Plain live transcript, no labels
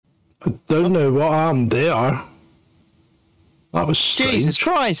I don't know what happened there. That was strange. Jesus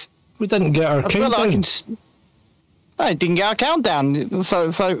Christ! We didn't get our countdown. I didn't get our countdown.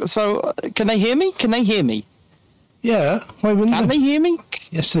 So, can they hear me? Can they hear me? Yeah, why wouldn't Can they hear me?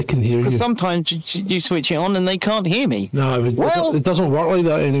 Yes, they can hear you. Because sometimes you switch it on and they can't hear me. No, it doesn't work like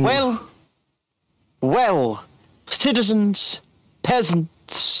that anymore. Well, citizens,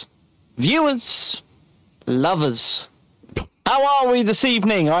 peasants, viewers, lovers, how are we this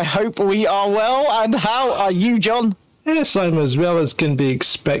evening? I hope we are well. And how are you, John? Yes, I'm as well as can be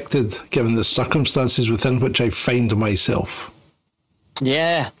expected, given the circumstances within which I find myself.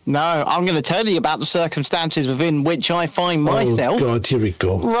 Yeah, no, I'm going to tell you about the circumstances within which I find myself. Oh, God, here we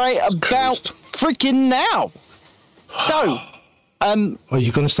go. Right about freaking now. So, are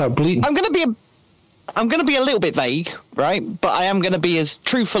you going to start bleeding? I'm going to be a little bit vague, right? But I am going to be as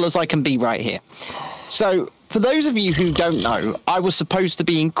truthful as I can be right here. So, for those of you who don't know, I was supposed to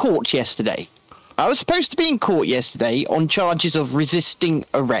be in court yesterday. On charges of resisting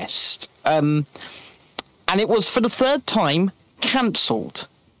arrest. And it was for the third time cancelled.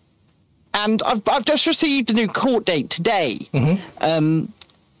 And I've just received a new court date today. Mm-hmm.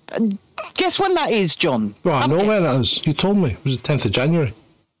 Guess when that is, John? Well, I know when it is. You told me. It was the 10th of January.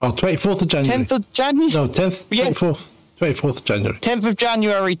 Or 24th of January. 10th of January? No, 10th, 24th. 24th of January. 10th of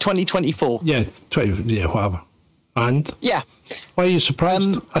January 2024. Yeah, whatever. And? Yeah. Why are you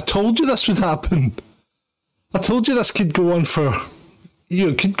surprised? I told you this would happen. I told you this could go on for...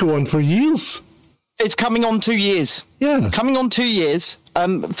 it could go on for years. It's coming on 2 years. Yeah. Coming on 2 years.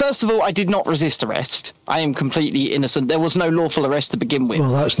 First of all, I did not resist arrest. I am completely innocent. There was no lawful arrest to begin with.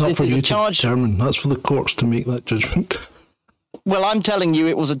 Well, that's not for you to determine. That's for the courts to make that judgment. Well, I'm telling you,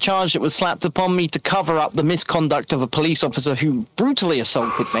 it was a charge that was slapped upon me to cover up the misconduct of a police officer who brutally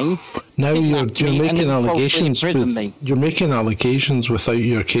assaulted me. Now you're making allegations. You're making allegations without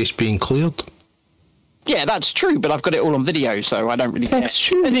your case being cleared. Yeah, that's true, but I've got it all on video, so I don't really care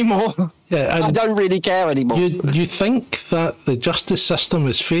anymore. Yeah, I don't really care anymore. You think that the justice system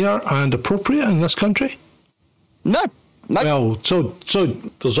is fair and appropriate in this country? No. Well, so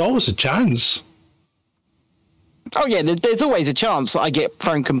there's always a chance. Oh yeah, there's always a chance that I get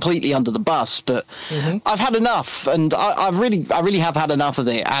thrown completely under the bus, but I've had enough, and I really have had enough of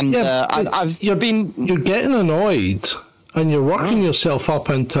it. And you're getting annoyed, and you're working yourself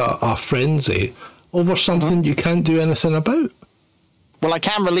up into a frenzy over something you can't do anything about. Well, I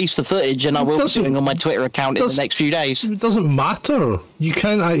can release the footage, and I will be doing on my Twitter account in the next few days. It doesn't matter. You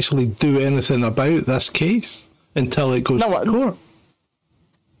can't actually do anything about this case until it goes to court.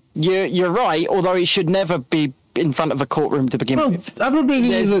 You're right, although it should never be in front of a courtroom to begin with.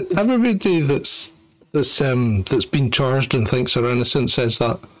 Everybody that's been charged and thinks they're innocent says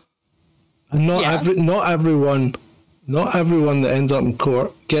that. And not everyone that ends up in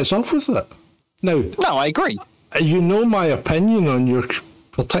court gets off with it. Now, no, I agree. You know my opinion on your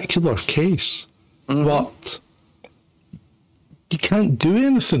particular case, but you can't do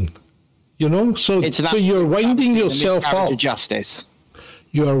anything. You know, so you're winding yourself up. Justice.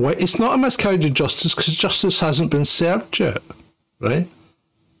 It's not a miscarriage of justice because justice hasn't been served yet, right?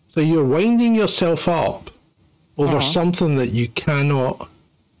 So you're winding yourself up over something that you cannot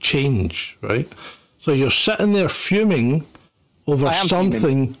change, right? So you're sitting there fuming over something.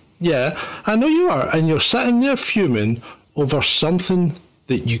 Fuming. Yeah, I know you are, and you're sitting there fuming over something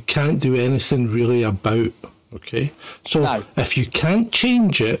that you can't do anything really about, okay? So if you can't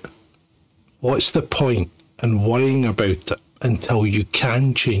change it, what's the point in worrying about it until you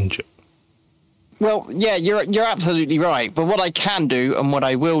can change it? Well, yeah, you're absolutely right. But what I can do and what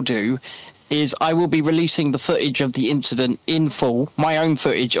I will do is I will be releasing the footage of the incident in full, my own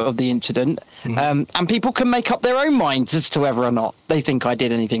footage of the incident, and people can make up their own minds as to whether or not they think I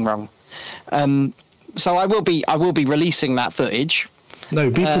did anything wrong. So I will be releasing that footage. Now,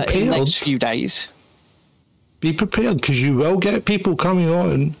 be prepared. In the next few days. Be prepared, because you will get people coming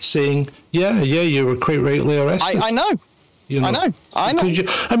on saying, yeah, you were quite rightly arrested. I know. You know. I know.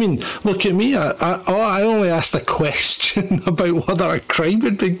 I mean, look at me. I only asked a question about whether a crime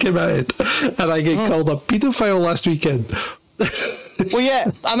had been committed, and I get called a paedophile last weekend. Well,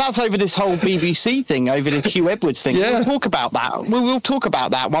 yeah, and that's over this whole BBC thing, over the Hugh Edwards thing. Yeah. We'll talk about that. We'll talk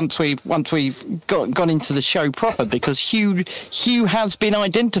about that once we've gone into the show proper, because Hugh has been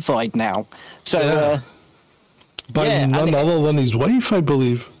identified now. So, by none other than his wife, I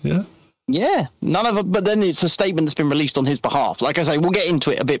believe. Yeah. Yeah, none of it. But then it's a statement that's been released on his behalf. Like I say, we'll get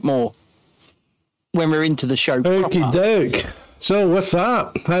into it a bit more when we're into the show. Okie doke. So with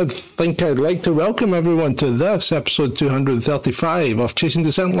that, I think I'd like to welcome everyone to this episode 235 of Chasing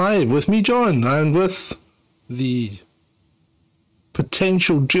Dissent Live with me, John, and with the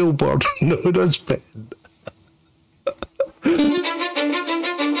potential jailbird known as Ben.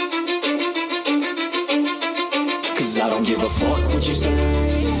 Cause I don't give a fuck what you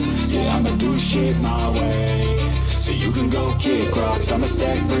say. Yeah, I'ma do shit my way. So you can go kick rocks, I'ma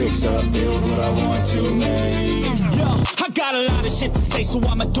stack bricks up, build what I want to make. Yo, I got a lot of shit to say, so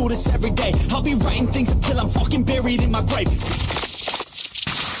I'ma do this every day. I'll be writing things until I'm fucking buried in my grave.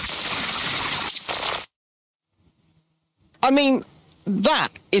 I mean, that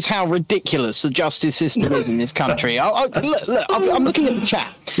is how ridiculous the justice system is in this country. Look, I'm looking at the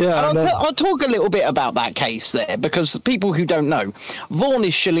chat. Yeah, I'll talk a little bit about that case there, because people who don't know, Vaughan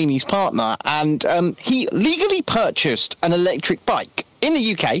is Shalini's partner, and he legally purchased an electric bike in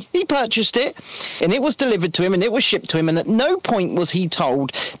the UK. He purchased it, and it was delivered to him, and it was shipped to him, and at no point was he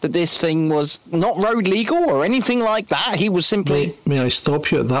told that this thing was not road legal or anything like that. He was simply... May I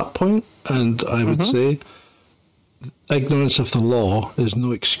stop you at that point? And I would say ignorance of the law is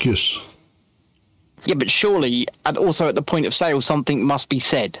no excuse. Yeah, but surely, and also at the point of sale, something must be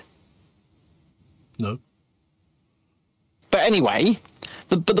said. No. But anyway,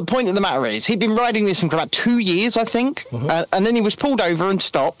 the point of the matter is, he'd been riding this thing for about 2 years, I think, and then he was pulled over and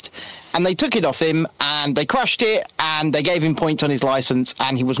stopped, and they took it off him, and they crushed it, and they gave him points on his license,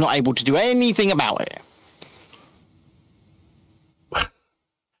 and he was not able to do anything about it.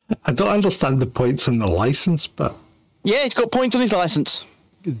 I don't understand the points on the license, but... Yeah, he's got points on his license.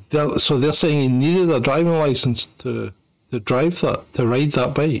 So they're saying he needed a driving license to drive that, to ride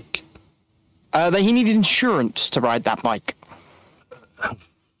that bike? He needed insurance to ride that bike.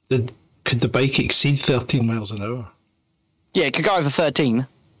 Could the bike exceed 13 miles an hour? Yeah, it could go over 13.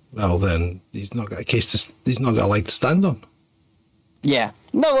 Well, then he's not got a case. He's not got a leg to stand on. Yeah.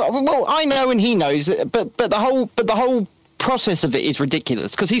 No, well, I know and he knows, but the whole process of it is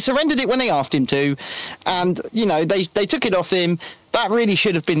ridiculous, because he surrendered it when they asked him to, and they took it off him. That really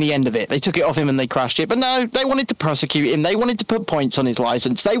should have been the end of it. They took it off him and they crashed it, but no, they wanted to prosecute him. They wanted to put points on his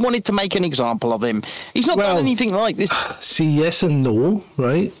license. They wanted to make an example of him. He's not done anything like this. See, yes and no,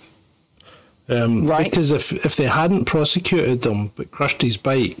 right? Right. Because if they hadn't prosecuted him but crushed his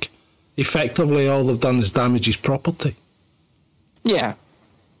bike, effectively all they've done is damage his property. Yeah.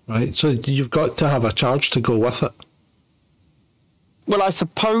 Right. So you've got to have a charge to go with it. Well, I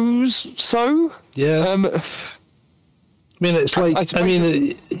suppose so. Yeah. I mean, it's like,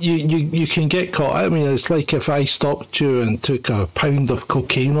 you can get caught. I mean, it's like if I stopped you and took a pound of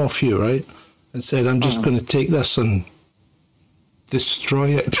cocaine off you, right? And said, I'm just going to take this and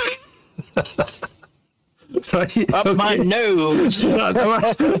destroy it. Right? Up my nose.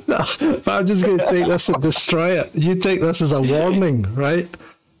 But I'm just going to take this and destroy it. You take this as a warning, right?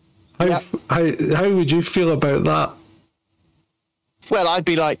 How would you feel about that? Well, I'd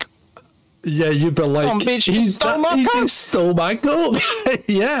be like, yeah, you'd be like, bitch, you stole my coke. Just stole my coke.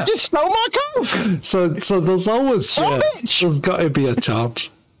 Yeah. Just stole my coke. So there's always, there's got to be a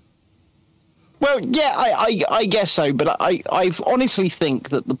charge. Well, yeah, I guess so, but I honestly think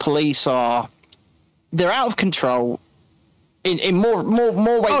that the police they're out of control in more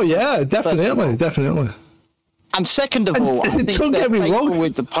ways. Oh yeah, definitely. And second of all, I think don't get me wrong,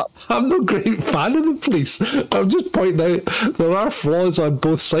 with I'm not a great fan of the police. I'm just pointing out there are flaws on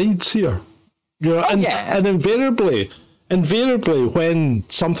both sides here. And invariably when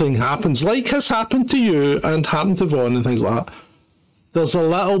something happens, like has happened to you and happened to Vaughan and things like that, there's a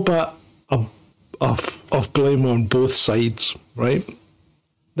little bit of blame on both sides, right?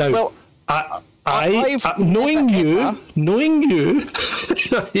 Now, knowing you,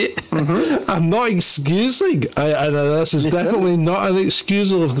 I'm not excusing, and this is definitely not an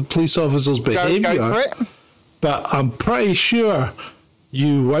excusal of the police officer's behaviour, go for it. But I'm pretty sure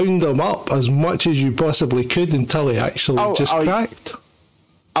you wound him up as much as you possibly could until he actually cracked.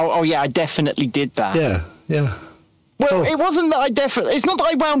 Oh yeah, I definitely did that. Yeah. Well, it wasn't that it's not that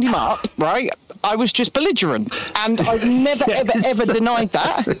I wound him up, right? I was just belligerent, and I've never, ever denied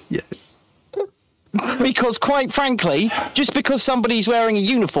that. Yes. Because, quite frankly, just because somebody's wearing a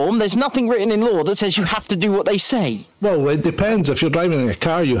uniform, there's nothing written in law that says you have to do what they say. Well, it depends. If you're driving a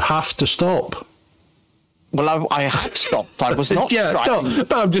car, you have to stop. Well, I had stopped. I was not driving. No,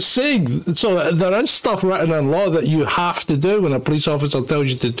 but I'm just saying, so there is stuff written in law that you have to do when a police officer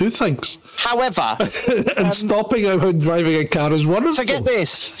tells you to do things. However... and stopping out when driving a car is one of them. Forget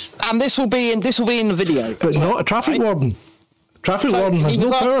this. And this will be in the video. But not a traffic warden. Traffic warden has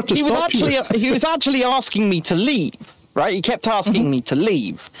no power to stop you. He was actually asking me to leave, right? He kept asking me to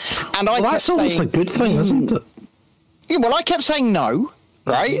leave. And that's always a good thing, isn't it? Yeah, well, I kept saying no,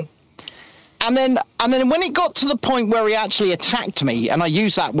 right? And then when it got to the point where he actually attacked me, and I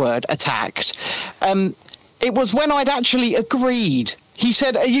use that word, attacked, It was when I'd actually agreed. He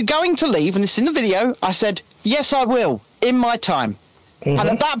said, "Are you going to leave?" And it's in the video. I said, "Yes, I will, in my time." And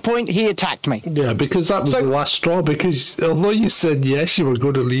at that point, he attacked me. Yeah, because that was the last straw. Because although you said yes, you were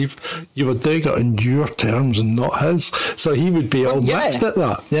going to leave, you were doing it on your terms and not his. So he would be all miffed at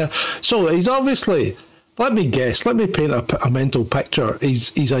that. Yeah. So he's obviously. Let me guess. Let me paint a mental picture.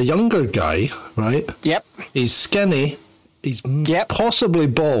 He's a younger guy, right? Yep. He's skinny. He's possibly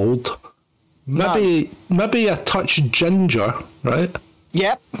bald. Maybe a touch ginger, right?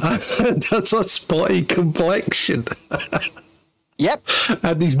 Yep. That's a spotty complexion. Yep.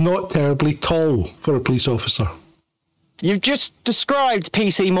 And he's not terribly tall for a police officer. You've just described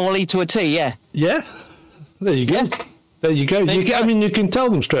PC Morley to a T, yeah. Yeah. There you go. Yeah. There you go. I mean, you can tell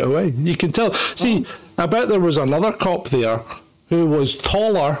them straight away. You can tell. See, I bet there was another cop there who was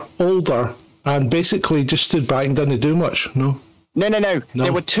taller, older, and basically just stood back and didn't do much. No. No.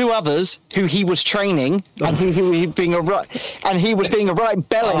 There were two others who he was training, and he was being a right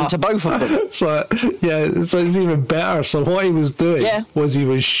bellend to both of them. So it's even better. So what he was doing was he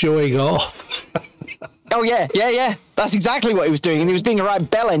was showing off. Oh yeah. That's exactly what he was doing, and he was being a right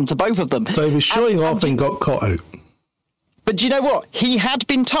bellend to both of them. So he was showing off and got caught out. But do you know what? He had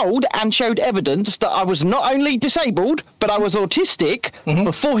been told and showed evidence that I was not only disabled, but I was autistic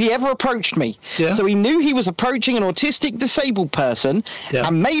before he ever approached me. Yeah. So he knew he was approaching an autistic disabled person. Yeah.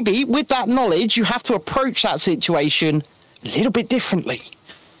 And maybe with that knowledge, you have to approach that situation a little bit differently.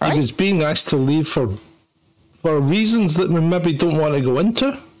 Right? He was being asked to leave for reasons that we maybe don't want to go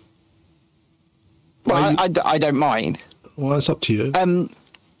into. Well, I don't mind. Well, it's up to you.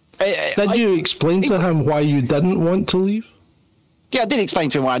 Did you explain to him why you didn't want to leave? Yeah, I did explain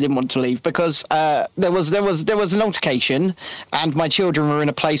to him why I didn't want to leave, because there was an altercation, and my children were in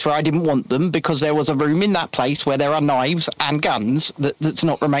a place where I didn't want them, because there was a room in that place where there are knives and guns that's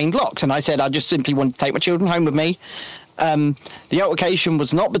not remained locked. And I said I just simply wanted to take my children home with me. The altercation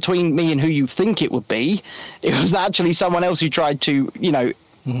was not between me and who you think it would be. It was actually someone else who tried to,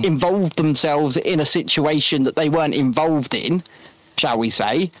 involve themselves in a situation that they weren't involved in, shall we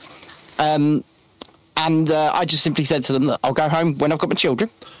say. And I just simply said to them that I'll go home when I've got my children.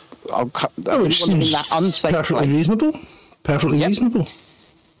 Which seems perfectly reasonable. Perfectly reasonable.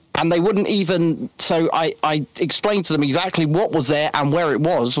 And they wouldn't even... So I explained to them exactly what was there and where it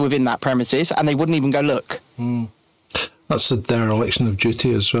was within that premises, and they wouldn't even go look. That's a dereliction of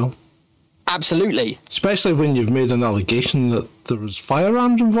duty as well. Absolutely. Especially when you've made an allegation that there was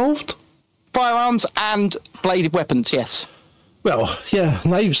firearms involved. Firearms and bladed weapons, yes. Well, yeah,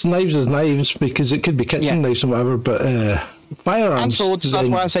 knives is knives, because it could be kitchen knives and whatever, but firearms... And swords, that's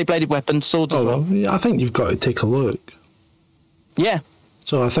why I say bladed weapons, swords as well. Yeah, I think you've got to take a look. Yeah.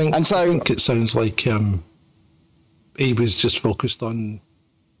 So I think it sounds like he was just focused on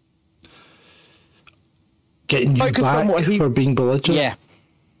getting you back for being belligerent. Yeah.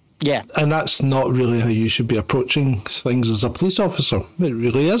 Yeah. And that's not really how you should be approaching things as a police officer. It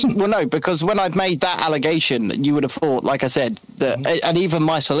really isn't. Well, no, because when I've made that allegation, you would have thought, like I said, that, and even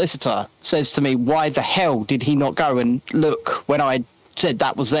my solicitor says to me, why the hell did he not go and look when I said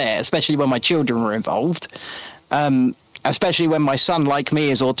that was there, especially when my children were involved, especially when my son, like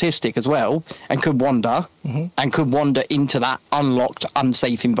me, is autistic as well and could wander into that unlocked,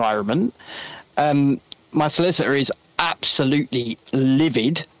 unsafe environment. My solicitor is absolutely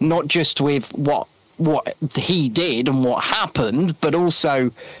livid, not just with what he did and what happened, but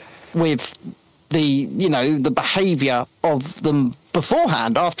also with the behaviour of them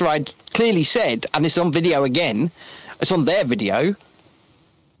beforehand, after I'd clearly said, and it's on video again, it's on their video.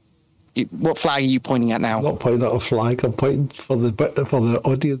 What flag are you pointing at now? I'm not pointing at a flag, I'm pointing for the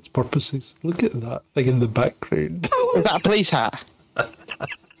audience purposes. Look at that thing in the background. Is that a police hat?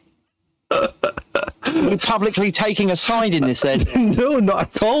 Are you publicly taking a side in this then? No,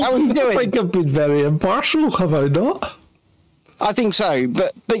 not at all. How are you doing? I think I've been very impartial, have I not? I think so,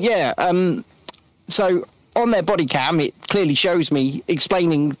 but yeah, so on their body cam, it clearly shows me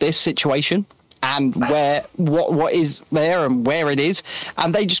explaining this situation and what is there and where it is,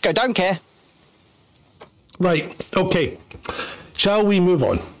 and they just go, don't care. Right, okay. Shall we move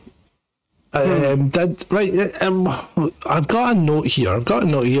on? I've got a note here.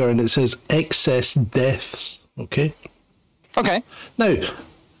 And it says excess deaths. Okay. Now,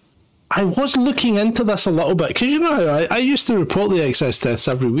 I was looking into this a little bit, because you know I used to report the excess deaths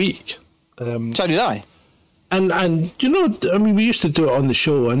every week. So did I. And you know, I mean, we used to do it on the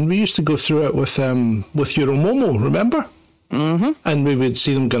show, and we used to go through it with Euromomo, remember? Mm-hmm. And we would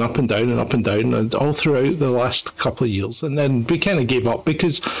see them going up and down and all throughout the last couple of years, and then we kind of gave up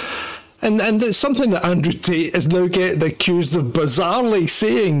because. And it's something that Andrew Tate is now getting accused of bizarrely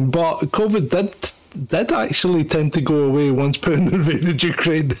saying, but COVID did did actually tend to go away once Putin invaded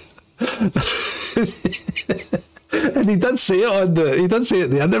Ukraine. And he did say it in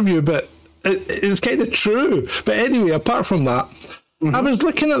the interview, but it's kind of true. But anyway, apart from that, I was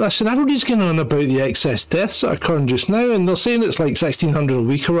looking at this and everybody's going on about the excess deaths that are occurring just now, and they're saying it's like 1,600 a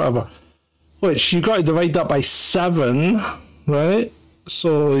week or whatever, which you've got to divide that by 7, right?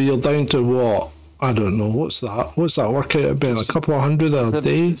 So you're down to what? I don't know. What's that work out being? A couple of hundred a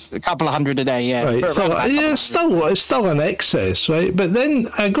day? A couple of hundred a day, yeah. Right. Yeah, it's still an excess, right? But then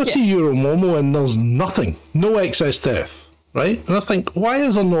I go to Euromomo and there's nothing. No excess death, right? And I think, why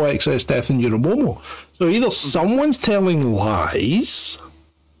is there no excess death in Euromomo? So either someone's telling lies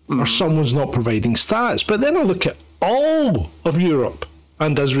or someone's not providing stats. But then I look at all of Europe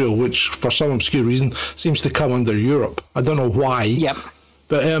and Israel, which for some obscure reason seems to come under Europe. I don't know why. Yep.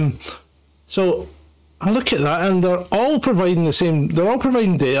 But so I look at that and they're all providing they're all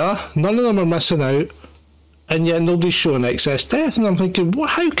providing data, none of them are missing out, and yet nobody's showing excess death. And I'm thinking, well,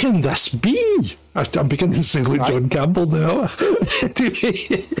 how can this be? I'm beginning to sound like John Campbell now.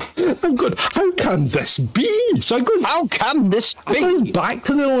 Anyway, I'm going, how can this be? So I'm going, how can this be? I'm going back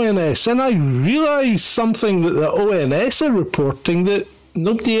to the ONS and I realise something that the ONS are reporting that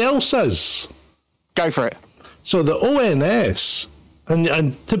nobody else is. Go for it. So the ONS,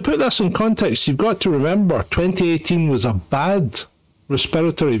 and to put this in context, you've got to remember 2018 was a bad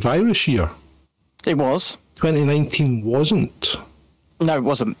respiratory virus year. It was. 2019 wasn't. No, it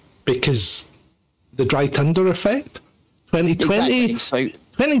wasn't. Because the dry tinder effect. 2020, exactly.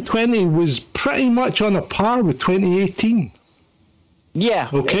 2020 was pretty much on a par with 2018. Yeah.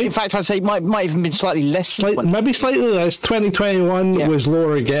 Okay. In fact, I'd say it might even been slightly less. Maybe slightly less. 2021 was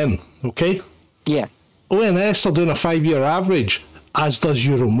lower again. Okay. Yeah. ONS are doing a 5-year average, as does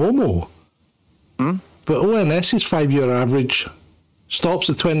Euromomo. But ONS's 5-year average stops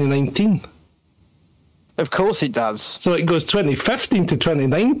at 2019. Of course it does. So it goes 2015 to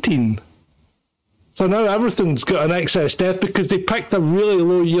 2019. So now everything's got an excess death because they picked a really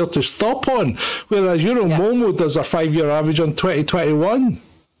low year to stop on, whereas Euromomo does a 5-year average on 2021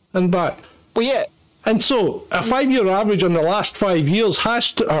 and back. Well, yeah. And so a 5-year average on the last 5 years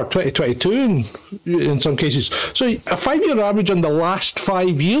has to, or 2022 in some cases. So a 5-year average on the last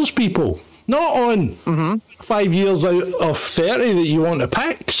 5 years, people, not on 5 years out of 30 that you want to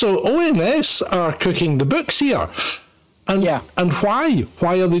pick. So ONS are cooking the books here. And why?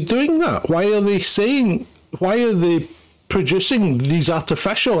 Why are they doing that? Why are they producing these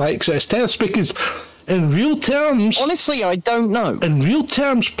artificial excess deaths? Because in real terms... Honestly, I don't know. In real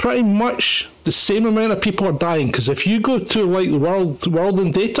terms, pretty much the same amount of people are dying. Because if you go to like the world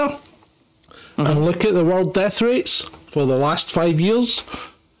in data and look at the world death rates for the last 5 years,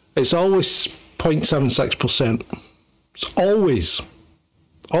 it's always 0.76%. It's always.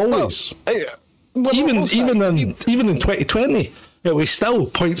 Well, even in 2020, it was still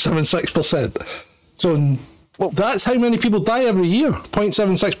 0.76%. So that's how many people die every year.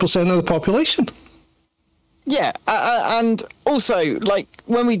 0.76% of the population. Yeah, and also, like,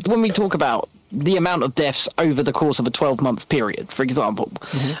 when we talk about the amount of deaths over the course of a 12-month period, for example,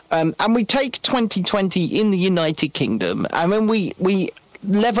 and we take 2020 in the United Kingdom, and when we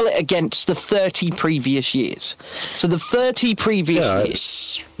level it against the 30 previous years. So the 30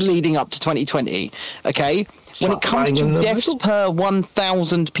 previous years leading up to 2020, okay, when it comes to deaths per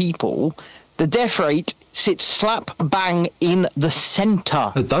 1,000 people, the death rate sits slap bang in the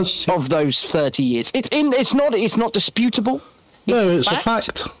centre of those 30 years. It's not disputable. It's a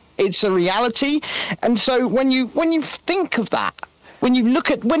fact. It's a reality. And so when you think of that, when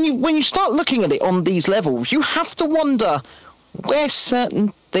you start looking at it on these levels, you have to wonder where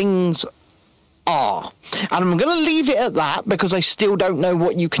certain things are. And I'm going to leave it at that because I still don't know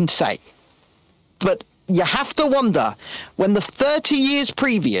what you can say. But you have to wonder, when the 30 years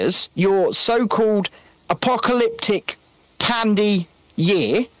previous, your so-called apocalyptic pandy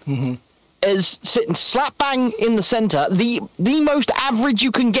year is sitting slap bang in the centre, the most average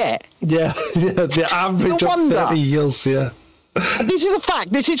you can get. Yeah, the average of 30 years, This is a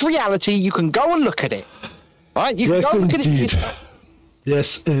fact. This is reality. You can go and look at it. Right? You yes, can go and look indeed. at it.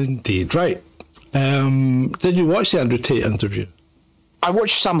 Yes, indeed. Right. Did you watch the Andrew Tate interview? I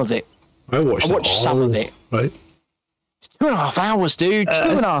watched some of it. I watched some of it. Right. It's 2.5 hours, dude.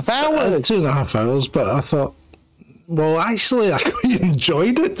 2.5 hours. 2.5 hours, but I thought, well, actually, I quite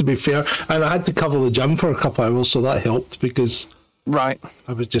enjoyed it, to be fair. And I had to cover the gym for a couple of hours, so that helped because I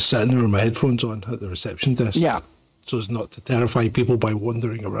was just sitting there with my headphones on at the reception desk. Yeah. So as not to terrify people by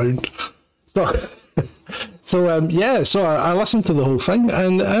wandering around. So, I listened to the whole thing,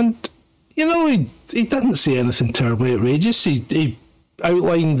 and you know, he didn't say anything terribly outrageous. He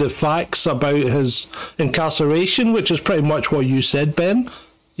outlined the facts about his incarceration, which is pretty much what you said, Ben.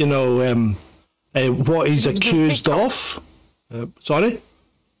 You know, what he's accused of. Sorry?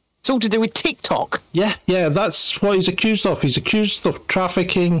 It's all to do with TikTok. Yeah, that's what he's accused of. He's accused of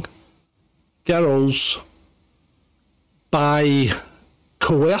trafficking girls by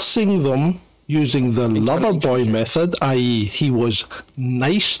coercing them using the lover boy method, i.e. he was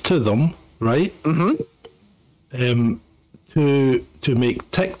nice to them, right? Mm-hmm. To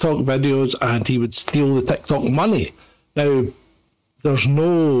make TikTok videos, and he would steal the TikTok money. Now,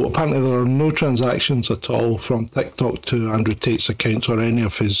 apparently there are no transactions at all from TikTok to Andrew Tate's accounts or any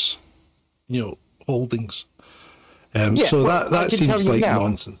of his, holdings. So that seems like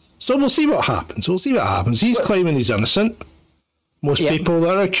nonsense. So we'll see what happens. He's claiming he's innocent. Most people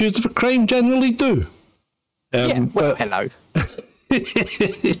that are accused of a crime generally do. Hello.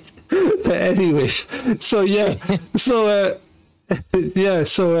 But anyway,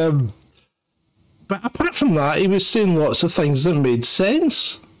 but apart from that, he was saying lots of things that made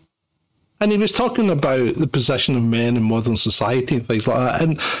sense. And he was talking about the position of men in modern society and things like that.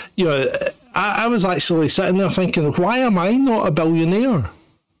 And, I was actually sitting there thinking, why am I not a billionaire?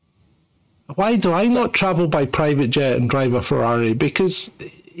 Why do I not travel by private jet and drive a Ferrari? Because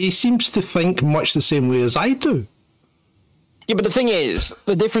he seems to think much the same way as I do. Yeah, but the thing is,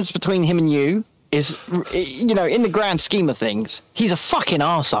 the difference between him and you is, in the grand scheme of things, he's a fucking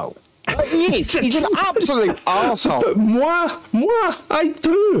arsehole. He is. He's an absolute arsehole. But moi, I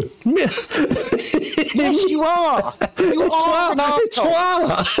do. Yes, you are. You are an arsehole.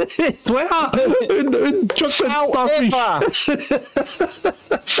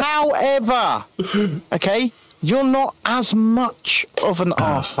 However, okay, you're not as much of an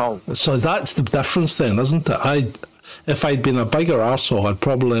arsehole. So that's the difference then, isn't it? If I'd been a bigger arsehole, I'd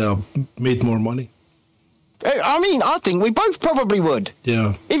probably have made more money. I mean, I think we both probably would.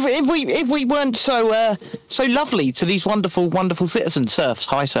 Yeah. If we weren't so lovely to these wonderful citizens, serfs.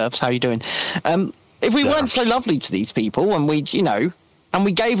 Hi, serfs. How you doing? If we weren't so lovely to these people, and we gave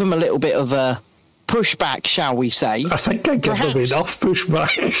them a little bit of a pushback, shall we say? I think I give them enough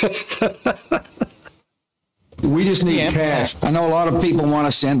pushback. We just need cash. I know a lot of people want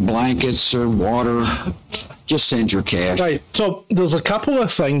to send blankets or water. Just send your cash. Right. So there's a couple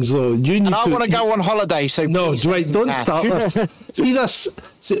of things though. I want to go on holiday. So no, right. Don't start this. See this.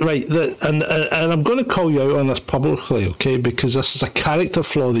 Right. And I'm going to call you out on this publicly, okay? Because this is a character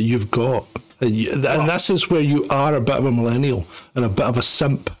flaw that you've got, and this is where you are a bit of a millennial and a bit of a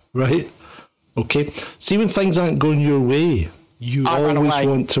simp, right? Okay. See, when things aren't going your way, you always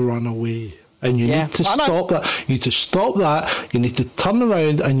want to run away. And you need to stop that. You need to stop that. You need to turn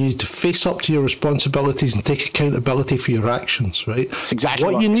around and you need to face up to your responsibilities and take accountability for your actions, right? That's exactly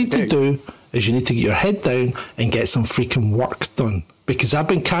what you need to do is you need to get your head down and get some freaking work done. Because I've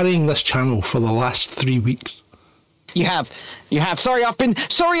been carrying this channel for the last 3 weeks. You have. Sorry, I've been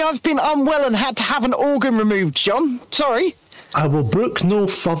unwell and had to have an organ removed, John. Sorry. I will brook no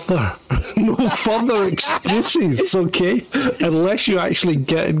further excuses, okay? Unless you actually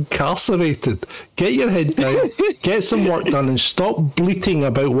get incarcerated. Get your head down, get some work done, and stop bleating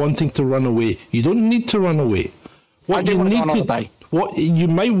about wanting to run away. You don't need to run away. I do want to go on holiday. You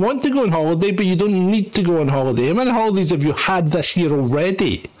might want to go on holiday, but you don't need to go on holiday. How many holidays have you had this year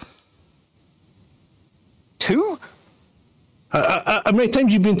already? 2? How many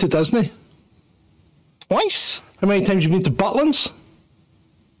times have you been to Disney? Twice. How many times have you been to Butlins?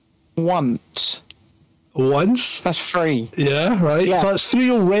 Once. That's 3. Yeah, right. Yeah. That's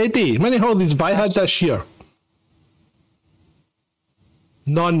 3 already. How many holidays have I had this year?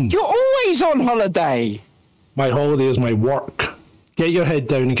 None. You're always on holiday. My holiday is my work. Get your head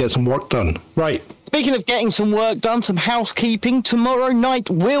down and get some work done. Right. Speaking of getting some work done, some housekeeping, tomorrow night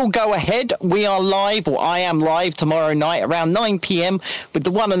will go ahead. We are live, or I am live tomorrow night around 9 p.m. with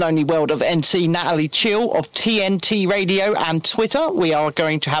the one and only world of NC, Natalie Chill of TNT Radio and Twitter. We are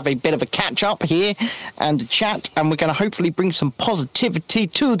going to have a bit of a catch-up here and a chat, and we're going to hopefully bring some positivity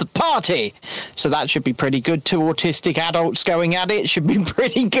to the party. So that should be pretty good. 2 autistic adults going at it should be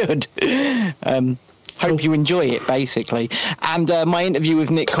pretty good. Hope you enjoy it, basically. And my interview with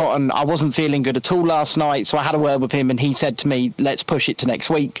Nick Cotton, I wasn't feeling good at all last night, so I had a word with him, and he said to me, let's push it to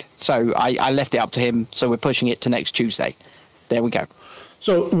next week. So I left it up to him, so we're pushing it to next Tuesday. There we go.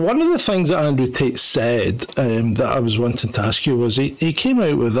 So one of the things that Andrew Tate said that I was wanting to ask you was he came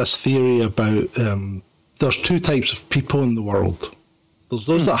out with this theory about there's 2 types of people in the world. There's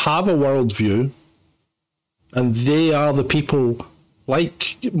those that have a worldview, and they are the people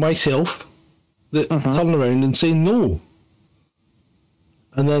like myself that turn around and say no.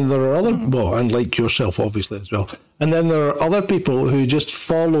 And then there are other, well, and like yourself, obviously, as well. And then there are other people who just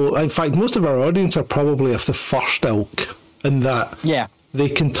follow. In fact, most of our audience are probably of the first ilk, in that they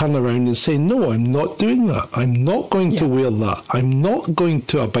can turn around and say, no, I'm not doing that. I'm not going to wear that. I'm not going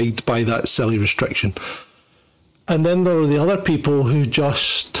to abide by that silly restriction. And then there are the other people who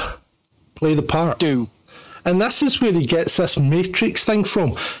just play the part. And this is where he gets this Matrix thing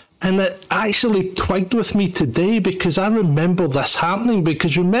from. And it actually twigged with me today because I remember this happening.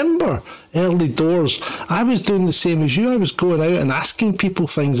 Because remember, early doors, I was doing the same as you. I was going out and asking people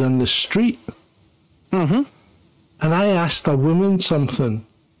things in the street. Mm-hmm. And I asked a woman something.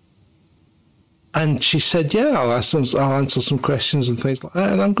 And she said, yeah, I'll answer some questions and things like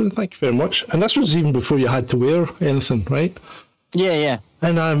that. And I'm going to thank you very much. And this was even before you had to wear anything, right? Yeah, yeah.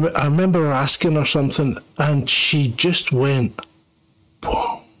 And I remember asking her something, and she just went,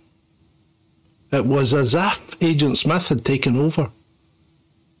 whoa. It was as if Agent Smith had taken over.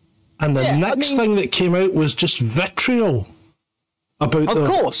 And the next thing that came out was just vitriol about Of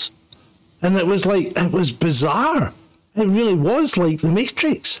course. And it was like, it was bizarre. It really was like the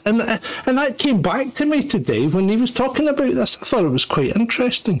Matrix. And that came back to me today when he was talking about this. I thought it was quite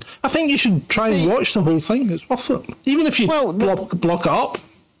interesting. I think you should try and watch the whole thing. It's worth it. Even if you block it up.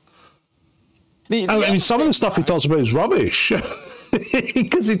 I mean, some of the stuff he talks about is rubbish.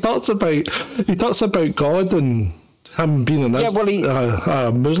 Because he talks about God and him being a Muslim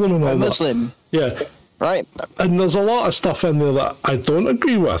and all Muslim. that. Yeah. Right. And there's a lot of stuff in there that I don't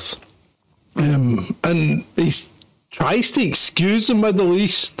agree with. And he tries to excuse the Middle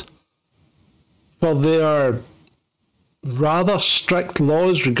East for their rather strict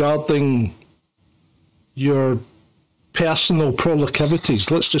laws regarding your personal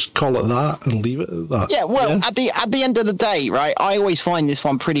proclivities. Let's just call it that and leave it at that. Yeah, well, at the end of the day, right, I always find this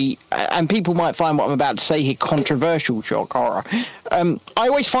one pretty, and people might find what I'm about to say here controversial, shock horror. I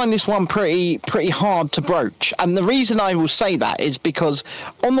always find this one pretty hard to broach. And the reason I will say that is because,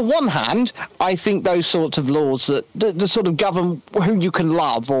 on the one hand, I think those sorts of laws that sort of govern who you can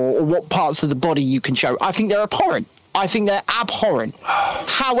love or what parts of the body you can show, I think they're abhorrent. I think they're abhorrent.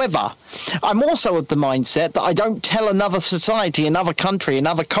 However, I'm also of the mindset that I don't tell another society, another country,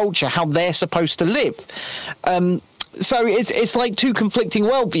 another culture how they're supposed to live. So it's like two conflicting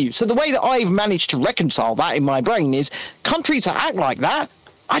worldviews. So the way that I've managed to reconcile that in my brain is countries that act like that,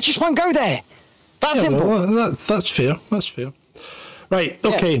 I just won't go there. That's simple. Well, that's fair. That's fair. Right.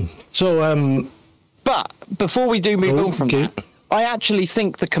 Okay. Yeah. So, but before we do move on from that, I actually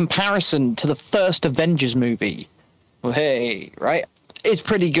think the comparison to the first Avengers movie, right, is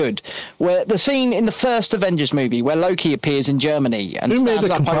pretty good. Where the scene in the first Avengers movie where Loki appears in Germany and who made a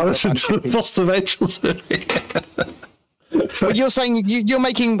comparison to the first Avengers movie? Well, you're saying you're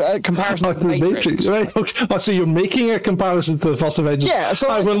making a comparison to the Matrix, right? Okay. Oh, so you're making a comparison to the first Avengers? Yeah.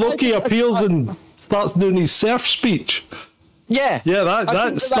 So when Loki appears and starts doing his surf speech. Yeah. Yeah,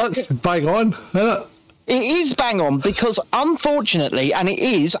 that's bang on, isn't it? It is bang on because, unfortunately, and it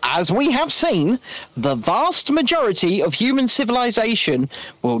is, as we have seen, the vast majority of human civilization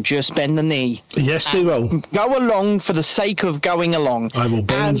will just bend the knee. Yes, they will. Go along for the sake of going along. I will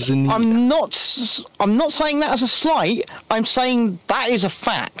bend the knee. I'm not saying that as a slight. I'm saying that is a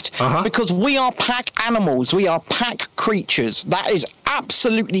fact. Because we are pack animals. We are pack creatures. That is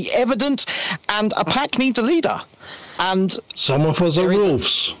absolutely evident, and a pack needs a leader. And some of us are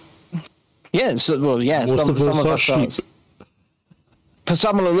wolves. Yes, well, yeah. Some of us are. But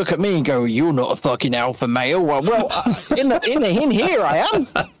someone will look at me and go, "You're not a fucking alpha male." Well, in here I am.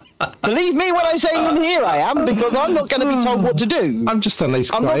 Believe me when I say in here I am, because I'm not going to be told what to do. I'm just a nice,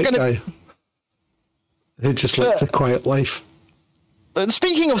 quiet guy who just lives a quiet life.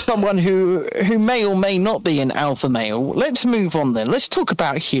 Speaking of someone who may or may not be an alpha male, let's move on then. Let's talk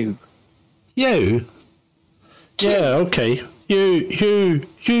about Hugh. You? Yeah, okay.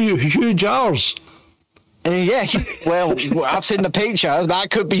 Hugh Jars. Yeah, well, I've seen the picture.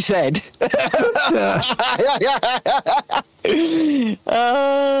 That could be said.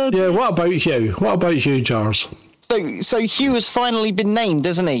 Yeah, what about Hugh? What about Hugh Jars? So Hugh has finally been named,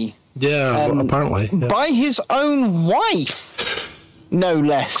 hasn't he? Yeah, apparently. Yeah. By his own wife, no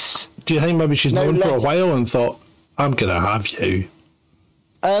less. Do you think maybe she's known for a while and thought, I'm going to have you?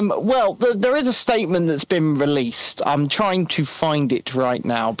 Well, there is a statement that's been released. I'm trying to find it right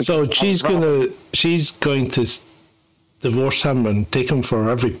now. So she's going to divorce him and take him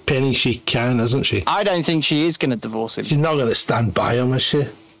for every penny she can, isn't she? I don't think she is going to divorce him. She's not going to stand by him, is she?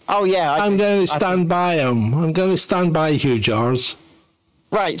 Oh, yeah. I'm going to stand by him. I'm going to stand by Hugh Jars.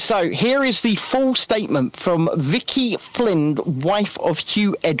 Right, so here is the full statement from Vicky Flynn, wife of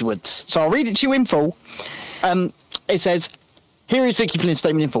Hugh Edwards. So I'll read it to you in full. It says, Here is Vicky Flynn's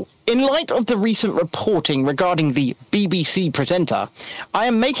statement in full. In light of the recent reporting regarding the BBC presenter, I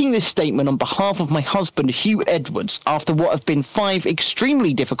am making this statement on behalf of my husband, Hugh Edwards, after what have been 5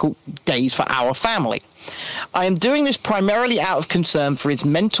 extremely difficult days for our family. I am doing this primarily out of concern for his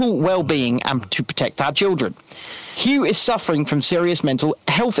mental well-being and to protect our children. Hugh is suffering from serious mental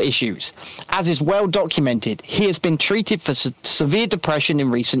health issues. As is well documented, he has been treated for severe depression in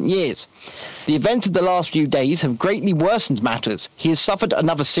recent years. The events of the last few days have greatly worsened matters. He has suffered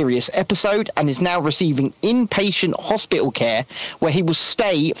another serious episode and is now receiving inpatient hospital care where he will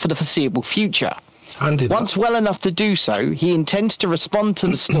stay for the foreseeable future. Once well enough to do so, he intends to respond to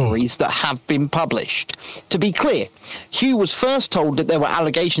the stories that have been published. To be clear, Hugh was first told that there were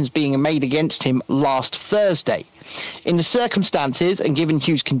allegations being made against him last Thursday. In the circumstances and given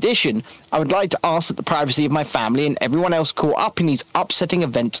Hugh's condition, I would like to ask that the privacy of my family and everyone else caught up in these upsetting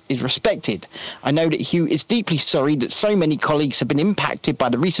events is respected. I know that Hugh is deeply sorry that so many colleagues have been impacted by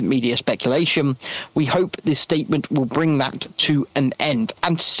the recent media speculation. We hope this statement will bring that to an end.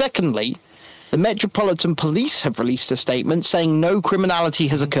 And secondly, the Metropolitan Police have released a statement saying no criminality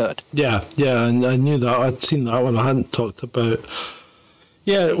has occurred. Yeah, and I knew that. I'd seen that one. I hadn't talked about.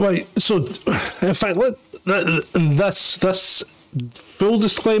 Yeah, right. So, in fact, this full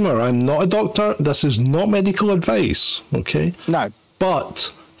disclaimer: I'm not a doctor. This is not medical advice. Okay. No.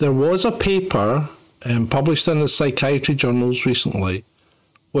 But there was a paper published in the psychiatry journals recently,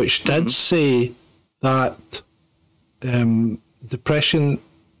 which did say that depression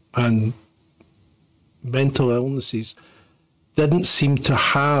and mental illnesses didn't seem to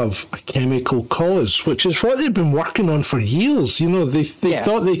have a chemical cause, which is what they've been working on for years. You know, they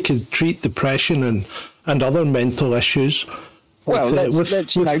thought they could treat depression and other mental issues. Well,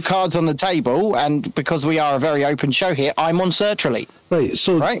 let's cards on the table, and because we are a very open show here, I'm on sertraline. Right.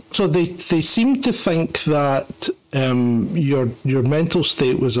 So they seem to think that your mental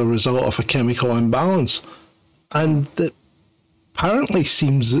state was a result of a chemical imbalance, and it apparently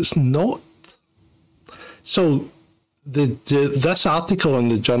seems it's not. So this article in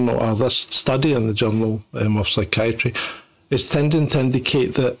the journal, or this study in the Journal of Psychiatry, is tending to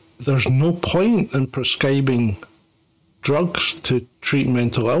indicate that there's no point in prescribing drugs to treat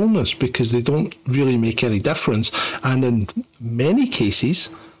mental illness because they don't really make any difference, and in many cases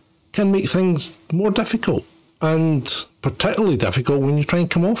can make things more difficult, and particularly difficult when you try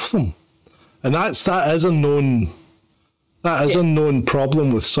and come off them. And that is a known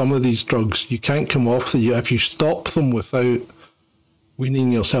problem with some of these drugs. You can't come off them. If you stop them without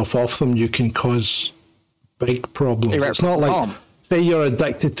weaning yourself off them, you can cause big problems. It's not like, say you're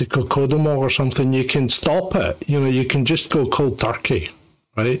addicted to cocodamol or something, you can stop it. You know, you can just go cold turkey,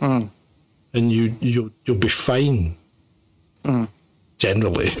 right? And you'll be fine,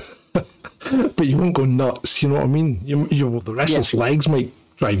 generally. But you won't go nuts, you know what I mean? The restless legs might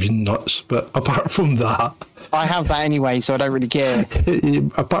drive you nuts, but apart from that, I have that anyway, so I don't really care.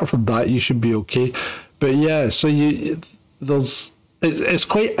 Apart from that, you should be okay. But yeah, so it's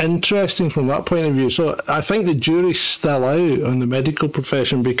quite interesting from that point of view. So I think the jury's still out on the medical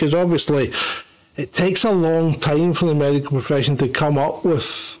profession, because obviously it takes a long time for the medical profession to come up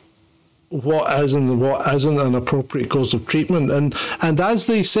with what is and what isn't an appropriate course of treatment. And as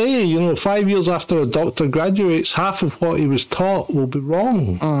they say, 5 years after a doctor graduates, half of what he was taught will be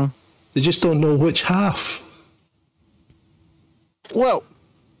wrong. They just don't know which half. Well,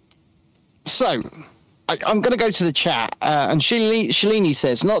 so I'm going to go to the chat, and Shalini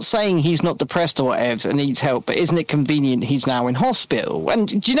says, not saying he's not depressed or whatever and needs help, but isn't it convenient he's now in hospital?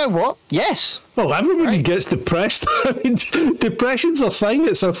 And do you know what? Yes. Well, everybody gets depressed. I mean, depression's a thing.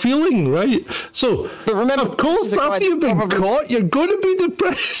 It's a feeling, right? So, but remember, of course, after you've been caught, you're going to be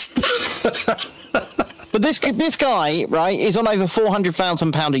depressed. But this guy, right, is on over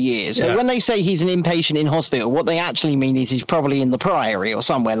 £400,000 a year. So when they say he's an inpatient in hospital, what they actually mean is he's probably in the Priory or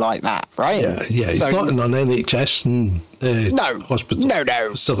somewhere like that, right? Yeah. He's not in an NHS hospital. No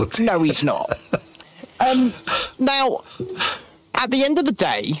facility. No, he's not. Now, at the end of the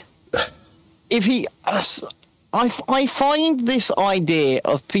day, if he, I find this idea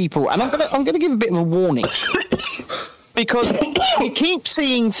of people, and I'm gonna give a bit of a warning. Because we keep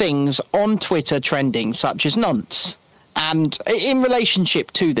seeing things on Twitter trending, such as nonce, and in relationship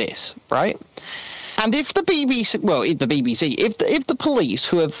to this, right? And if the BBC, if the police,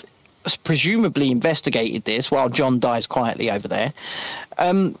 who have presumably investigated this while John dies quietly over there,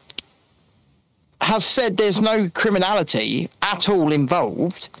 have said there's no criminality at all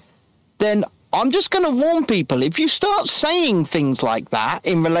involved, then I'm just going to warn people, if you start saying things like that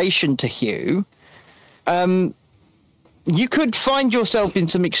in relation to Hugh, you could find yourself in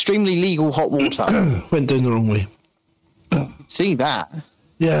some extremely legal hot water. Went down the wrong way. See that?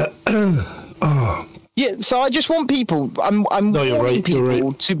 Yeah. Yeah, so I just want people. I'm No, you're warning right, you're people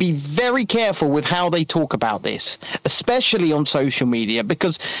right. to be very careful with how they talk about this, especially on social media,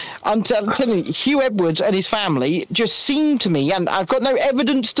 because I'm telling you, Hugh Edwards and his family just seem to me, and I've got no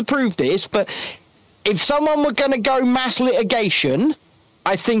evidence to prove this, but if someone were going to go mass litigation,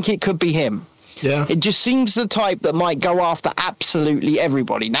 I think it could be him. Yeah. It just seems the type that might go after absolutely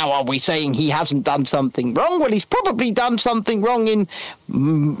everybody. Now, are we saying he hasn't done something wrong? Well, he's probably done something wrong in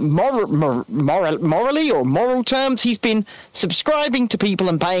morally or moral terms. He's been subscribing to people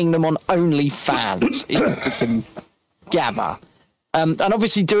and paying them on OnlyFans. If you can gather. And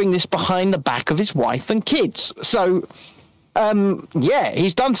obviously doing this behind the back of his wife and kids. So, yeah,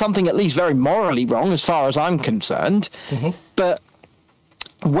 he's done something at least very morally wrong as far as I'm concerned. But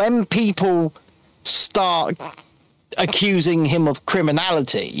when people start accusing him of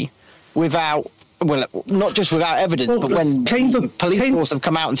criminality without, well, not just without evidence, but when police force have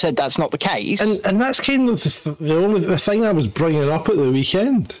come out and said that's not the case. And that's kind of the thing I was bringing up at the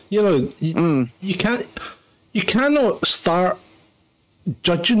weekend. You know, you cannot start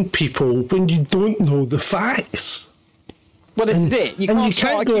judging people when you don't know the facts. Well, it's it. You can't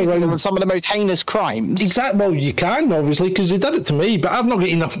start go accusing around them of some of the most heinous crimes. Exactly. Well, you can, obviously, because they did it to me, but I've not got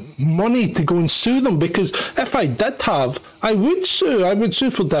enough money to go and sue them, because if I did have, I would sue. I would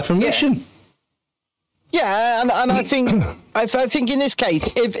sue for defamation. Yeah, and I think I think in this case,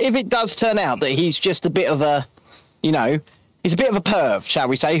 if it does turn out that he's just a bit of a, you know, he's a bit of a perv, shall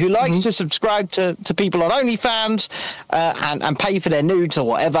we say, who likes to subscribe to people on OnlyFans and pay for their nudes or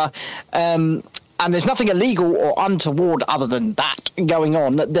whatever, and there's nothing illegal or untoward other than that going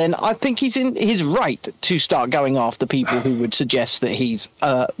on, then I think he's in his right to start going after people who would suggest that he's,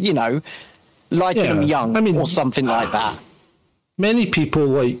 you know, liking them young, or something like that. Many people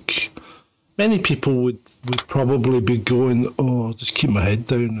would probably be going, oh, I'll just keep my head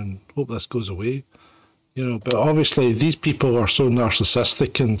down and hope this goes away. You know, but obviously these people are so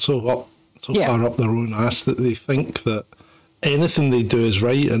narcissistic and so far up their own ass that they think that anything they do is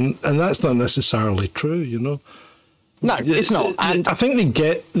right, and that's not necessarily true, you know. No, it's not. And I think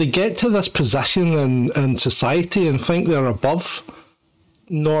they get to this position in society and think they're above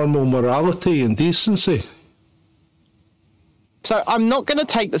normal morality and decency. So I'm not going to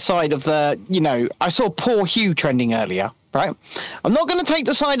take the side of you know, I saw poor Hugh trending earlier, right? I'm not going to take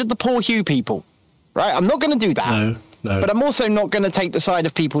the side of the poor Hugh people, right? I'm not going to do that. No. But I'm also not going to take the side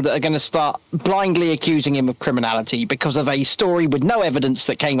of people that are going to start blindly accusing him of criminality because of a story with no evidence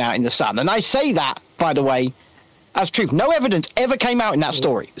that came out in The Sun. And I say that, by the way, as truth. No evidence ever came out in that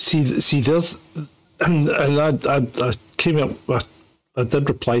story. See, there's, and I came up, I did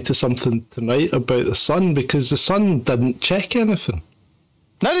reply to something tonight about The Sun, because The Sun didn't check anything.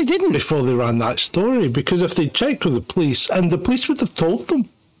 No, they didn't. Before they ran that story, because if they checked with the police, and the police would have told them,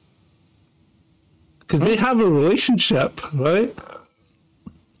 because they have a relationship, right?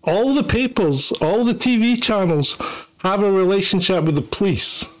 All the papers, all the TV channels have a relationship with the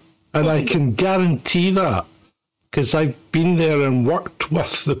police. And I can guarantee that, because I've been there and worked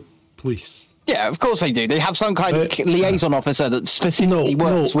with the police. Yeah, of course they do. They have some kind of liaison officer that specifically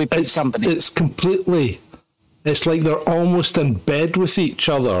works with this company. It's completely... It's like they're almost in bed with each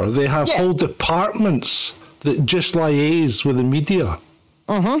other. They have whole departments that just liaise with the media.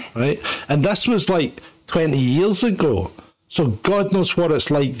 Right? And this was like 20 years ago. So God knows what it's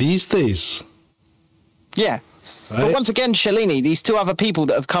like these days. Yeah. Right? But once again, Shalini, these two other people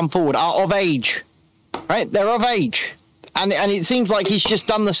that have come forward are of age. Right? They're of age. And it seems like he's just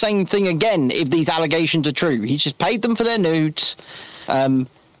done the same thing again if these allegations are true. He's just paid them for their nudes and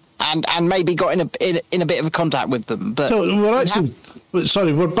maybe got in a bit of a contact with them. But so we're actually...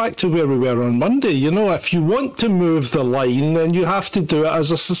 Sorry, we're back to where we were on Monday. You know, if you want to move the line, then you have to do it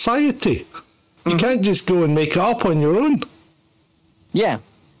as a society. You can't just go and make it up on your own. Yeah.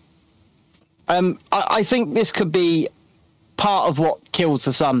 I think this could be part of what kills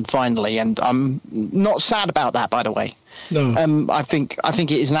The Sun finally, and I'm not sad about that, by the way. No. I think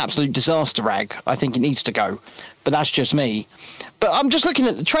it is an absolute disaster rag. I think it needs to go, but that's just me. But I'm just looking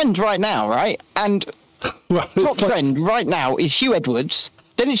at the trend right now, right? And Well, top trend right now is Hugh Edwards,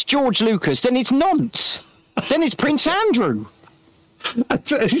 then it's George Lucas, then it's Nonce, then it's Prince Andrew.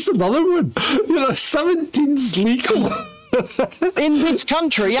 It's another one. You know, 17's legal. In this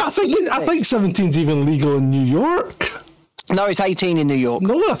country, I think 17's even legal in New York. No, it's 18 in New York.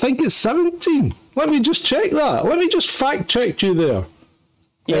 No, I think it's 17. Let me just check that. Let me just fact check you there.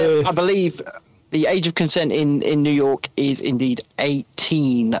 Yeah, I believe the age of consent in New York is indeed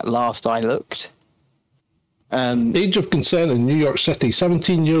 18, last I looked. Age of consent in New York City,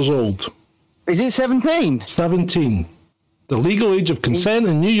 17 years old. Is it 17? 17. The legal age of consent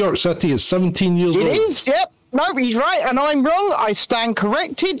in New York City is 17 years old. It is, yep. No, he's right, and I'm wrong. I stand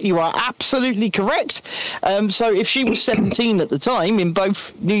corrected. You are absolutely correct. So if she was 17 at the time in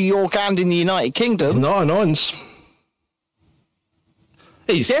both New York and in the United Kingdom... Not a nonce.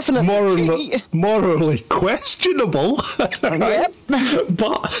 He's definitely morally questionable, yep.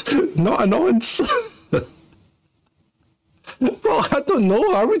 but not a nonce. Well, I don't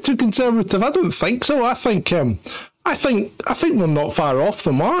know. Are we too conservative? I don't think so. I think we're not far off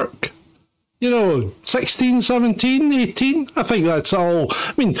the mark. 16, 17, 18. I think that's all.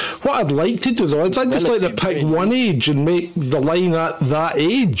 I mean, what I'd like to do though is I'd just like to pick one age and make the line at that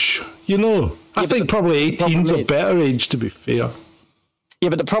age. I think probably 18 is a better age, to be fair. Yeah,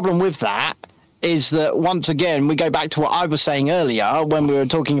 but the problem with that is that, once again, we go back to what I was saying earlier when we were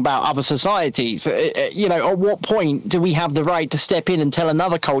talking about other societies. At what point do we have the right to step in and tell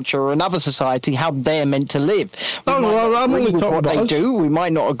another culture or another society how they're meant to live? I'm only talking about what they do. We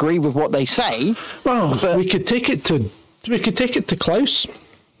might not agree with what they say. Well, but we could take it to Klaus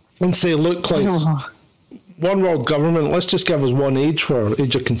and say, look, like one world government, let's just give us one age for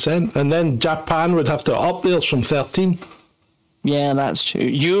age of consent, and then Japan would have to up theirs from 13. Yeah, that's true.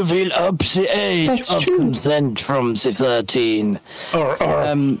 You will up the age of consent from 13.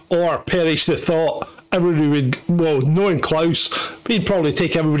 Or perish the thought. Everybody would, knowing Klaus, he'd probably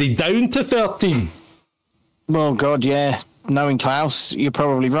take everybody down to 13. Well, God, yeah. Knowing Klaus, you're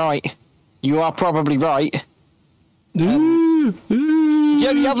probably right. You are probably right. The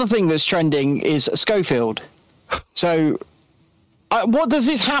other thing that's trending is Schofield. So, what does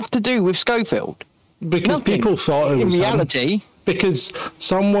this have to do with Schofield? Because Nothing. People thought it was in reality. Him. Because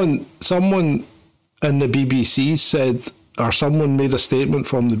someone in the BBC said, or someone made a statement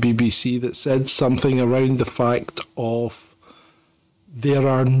from the BBC that said something around the fact of there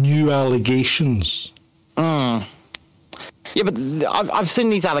are new allegations. Yeah, but I've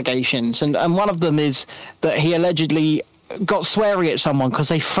seen these allegations, and one of them is that he allegedly got sweary at someone because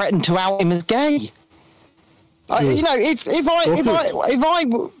they threatened to out him as gay. So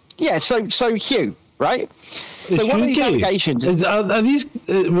Hugh, right? So one of these allegations... Are these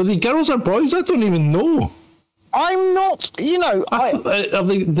were they girls or boys? I don't even know. I'm not,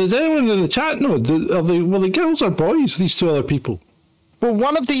 does anyone in the chat know? Were they girls or boys, these two other people? Well,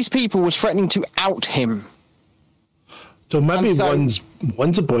 one of these people was threatening to out him. So maybe one's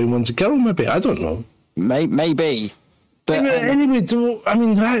a boy and one's a girl, maybe. I don't know. Maybe. But, anyway,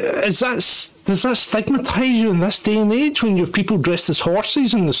 does that stigmatise you in this day and age when you have people dressed as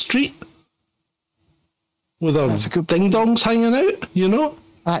horses in the street? With their ding-dongs hanging out,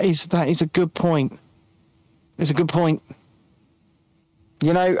 That is a good point. It's a good point.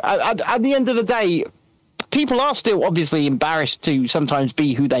 At the end of the day, people are still obviously embarrassed to sometimes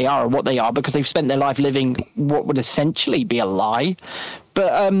be who they are or what they are because they've spent their life living what would essentially be a lie.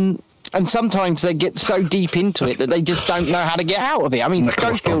 But, and sometimes they get so deep into it that they just don't know how to get out of it. I mean,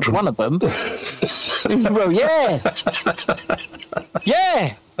 Schofield's one of them. Well, yeah.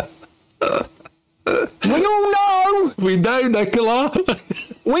 Yeah. We all know. We know, Nicola.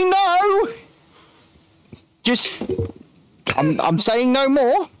 We know. Just, I'm saying no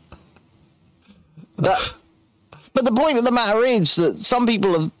more. But the point of the matter is that some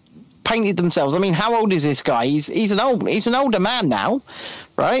people have painted themselves. I mean, how old is this guy? He's an older man now,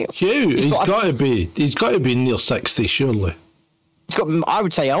 right? Hugh, he's got to be near 60, surely. He's got, I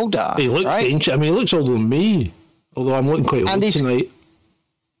would say, older. He looks ancient. I mean, he looks older than me. Although I'm looking quite old tonight.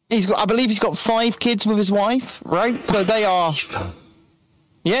 I believe he's got 5 kids with his wife, right? So they are,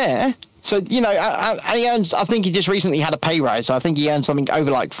 yeah. So, and he earns, I think he just recently had a pay rise. So I think he earned something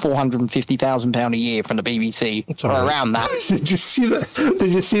over like £450,000 a year from the BBC, or around that. Did you see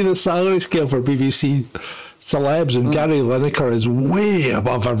the salary scale for BBC celebs? And Gary Lineker is way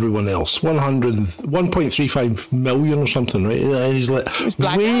above everyone else. 1.35 million or something, right? He's like,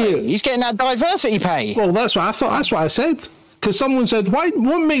 he's getting that diversity pay. Well, that's what I thought. That's what I said. Because someone said, what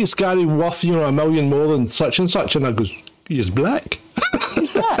makes Gary worth, $1 million more than such and such? And I goes, he's black.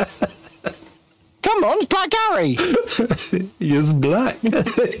 He's black. Come on, it's Black Gary. He is black.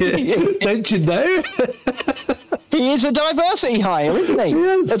 Don't you know? He is a diversity hire, isn't he?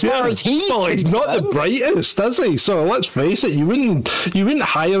 Yes, as far as he's not the brightest, is he? So let's face it, you wouldn't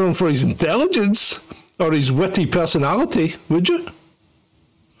hire him for his intelligence or his witty personality, would you?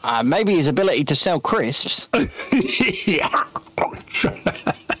 Maybe his ability to sell crisps.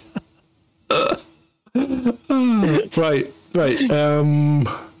 Right.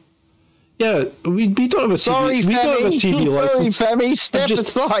 Yeah, we don't have a TV. We don't have a TV license. Sorry, Femi. Step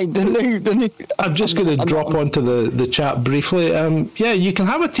aside. The new. I'm just going to drop onto the chat briefly. Yeah, you can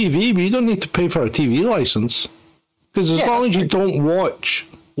have a TV, but you don't need to pay for a TV license. Because as Yeah, long as you that's don't watch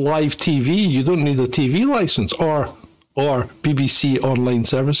live TV, you don't need a TV license or BBC online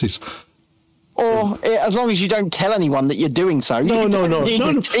services. Or as long as you don't tell anyone that you're doing so. No. you don't need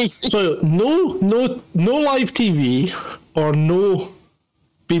a TV. So no live TV or no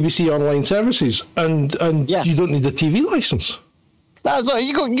BBC online services, and Yeah. you don't need a TV license. No, as long-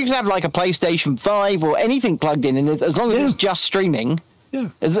 you can have like a PlayStation 5 or anything plugged in, and as long as Yeah. it's just streaming. Yeah.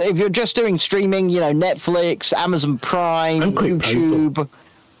 If you're just doing streaming, Netflix, Amazon Prime, I'm quite proud, YouTube.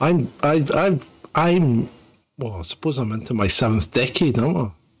 I'm well, I suppose I'm into my 7th decade, aren't I?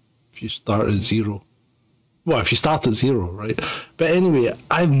 If you start at zero. Well, if you start at zero, right? But anyway,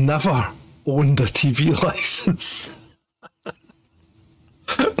 I've never owned a TV license.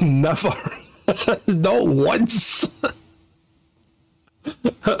 Never. Not once.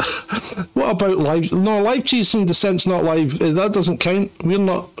 What about live? No, live Cheese and Descent's not live. That doesn't count. We're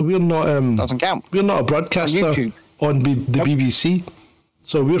not. Doesn't count. We're not a broadcaster YouTube. on the BBC,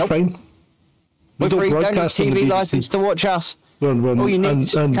 so we're fine. We don't You don't need broadcast on the TV BBC. license to watch us. When, All you need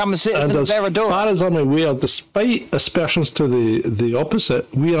is come and sit at the as Verador. far as I'm aware, despite aspersions to the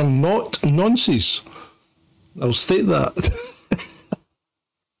opposite, we are not nonces. I'll state that.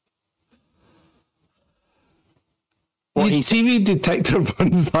 What The he said. TV detective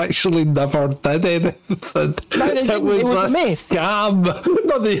ones actually never did anything. No, they didn't. It was a myth. Scam.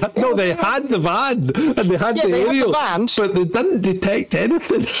 No, they had the van and they had Yeah, the they had the aerial, vans. but they didn't detect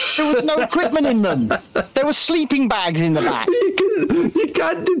anything. There was no equipment in them. There were sleeping bags in the back. You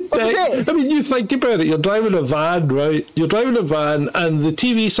can't detect. it? I mean, you think about it. You're driving a van, right? You're driving a van, and the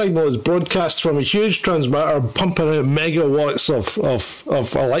TV signal is broadcast from a huge transmitter, pumping out megawatts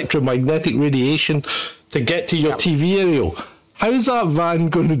of electromagnetic radiation to get to your TV aerial. How's that van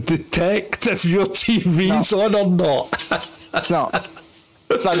going to detect if your TV's on or not? It's not.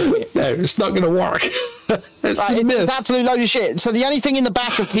 It's like shit. No, it's not going to work. It's Right, a it's myth. an absolute load of shit. So the only thing in the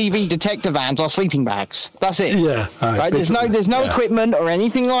back of TV detector vans are sleeping bags. That's it. Yeah, aye, Right. There's no basically, yeah. equipment or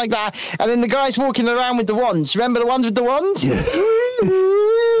anything like that. And then the guys walking around with the wands. Remember the ones with the wands?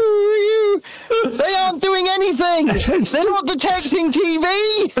 They aren't doing anything. They're not detecting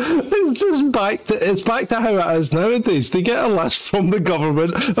TV. It's back to how it is nowadays. They get a list from the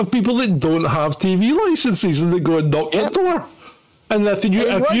government of people that don't have TV licenses, and they go and knock Yep. your door. And if you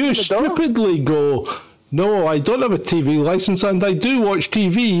open the door. stupidly go, no, I don't have a TV license and I do watch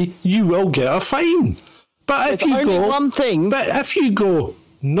TV, you will get a fine. But if There's you only go, one thing. but if you go,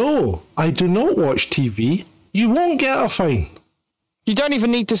 no, I do not watch TV, you won't get a fine. You don't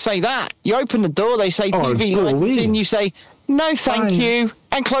even need to say that. You open the door, they say Or TV go licensing, away. and you say, no, thank Fine. you,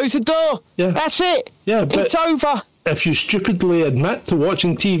 and close the door. Yeah. That's it. Yeah, but- it's over. If you stupidly admit to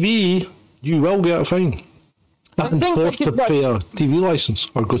watching TV, you will get a fine. And think they forced to could, like- pay a TV license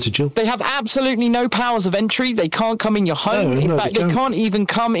or go to jail. They have absolutely no powers of entry. They can't come in your home. No, in no, fact, they they can't. can't even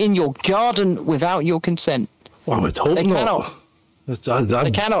come in your garden without your consent. Well, I would hope They not. cannot.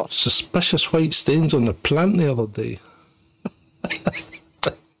 They cannot. Suspicious white stains on the plant the other day.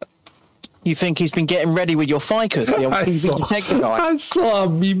 You think he's been getting ready with your ficus, the old TV detector guy, I saw a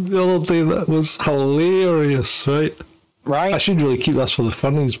meme the other day that was hilarious, right? I right? should really keep this for the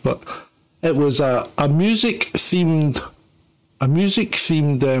funnies, but it was a music themed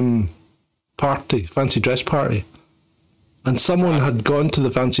party, fancy dress party, and someone had gone to the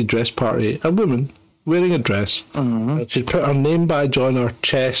fancy dress party, a woman wearing a dress, and she'd put her name badge on her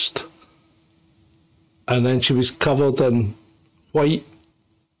chest, and then she was covered in white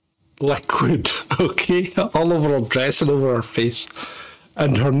liquid, okay, all over her dress and over her face,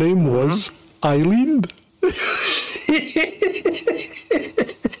 and her name was Eileen.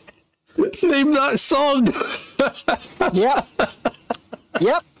 Name that song. Yep.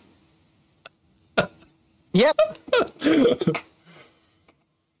 Yep. Yep.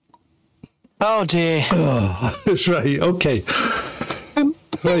 Oh dear. That's right. Okay.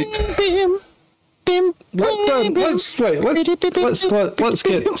 Right. Bim, bim, Let's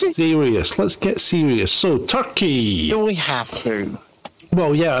get serious. Let's get serious. So Turkey. Do we have to?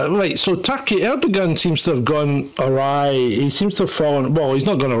 Well, yeah, right. So Turkey, Erdogan seems to have gone awry. He seems to have fallen. Well, he's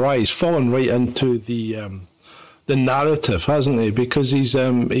not gone awry. He's fallen right into the narrative, hasn't he? Because he's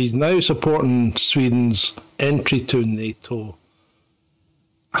now supporting Sweden's entry to NATO.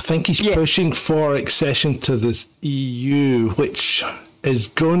 I think he's pushing for accession to the EU, which is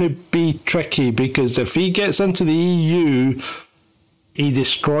going to be tricky because if he gets into the EU, he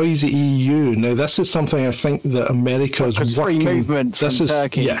destroys the EU. Now, this is something I think that America is Because working. free movement from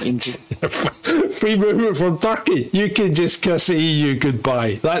Turkey yeah. into- Free movement from Turkey. You can just kiss the EU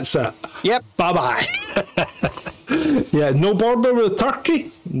goodbye. That's it. Yep. Bye bye. Yeah, no border with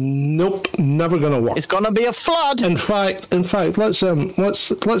Turkey. Nope, never going to work. It's going to be a flood. In fact,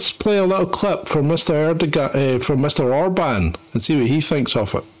 let's play a little clip from Mr. Erdogan, from Mr. Orbán, and see what he thinks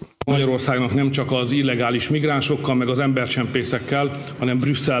of it. Magyarországnak nem csak az illegális migránsokkal, meg az embercsempészekkel, hanem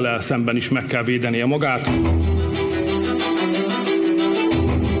Brüsszellel szemben is meg kell védenie magát.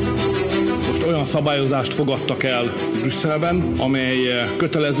 Olyan szabályozást fogadtak el Brüsszelben, amely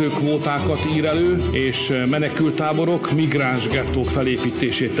kötelező kvótákat ír elő, és menekülttáborok, migráns gettók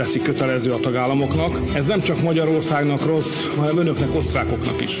felépítését teszi kötelező a tagállamoknak. Ez nem csak Magyarországnak rossz, hanem önöknek,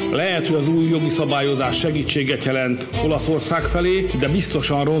 osztrákoknak is. Lehet, hogy az új jogi szabályozás segítséget jelent Olaszország felé, de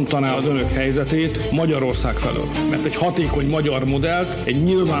biztosan rontaná az önök helyzetét Magyarország felől. Mert egy hatékony magyar modellt egy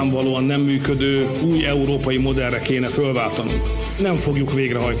nyilvánvalóan nem működő új európai modellre kéne fölváltanunk. Nem fogjuk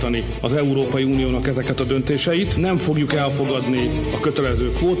végrehajtani az Európai Uniónak ezeket a döntéseit, nem fogjuk elfogadni a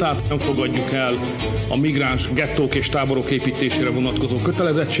kötelező kvótát, nem fogadjuk el a migráns gettók és táborok építésére vonatkozó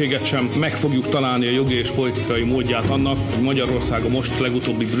kötelezettséget sem, meg fogjuk találni a jogi és politikai módját annak, hogy Magyarország a most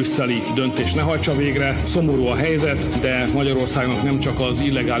legutóbbi brüsszeli döntés ne hajtsa végre. Szomorú a helyzet, de Magyarországnak nem csak az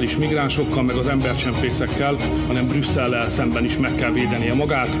illegális migránsokkal, meg az embercsempészekkel, hanem Brüsszellel szemben is meg kell védenie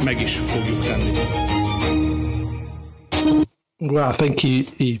magát, meg is fogjuk tenni. Well, I think he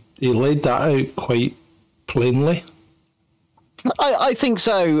laid that out quite plainly. I think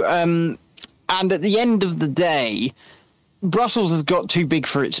so. And at the end of the day, Brussels has got too big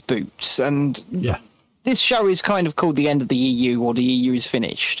for its boots. And this show is kind of called The End of the EU, or The EU is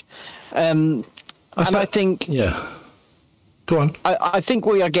Finished. I think... Yeah. Go on. I think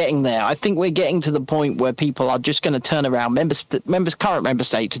we are getting there. I think we're getting to the point where people are just going to turn around. Current member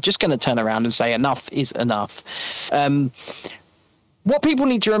states are just going to turn around and say enough is enough. What people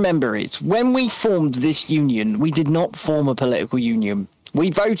need to remember is when we formed this union, we did not form a political union.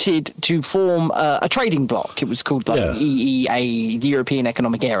 We voted to form a trading bloc. It was called EEA, the European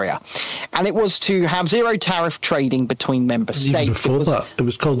Economic Area. And it was to have zero tariff trading between member states. Even before that, it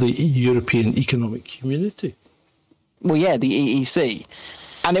was called the European Economic Community. Well, yeah, the EEC.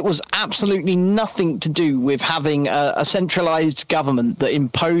 And it was absolutely nothing to do with having a centralised government that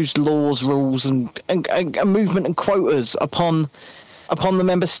imposed laws, rules and movement and quotas upon the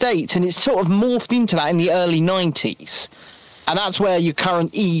member states. And it's sort of morphed into that in the early 90s. And that's where your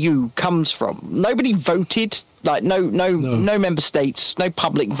current EU comes from. Nobody voted, like no member states, no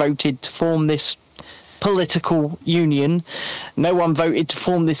public voted to form this political union. No one voted to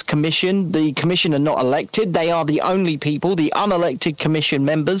form this commission. The commission are not elected. They are the only people, the unelected commission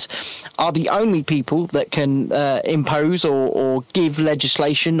members are the only people that can impose or give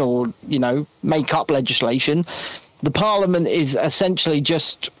legislation or, make up legislation. The parliament is essentially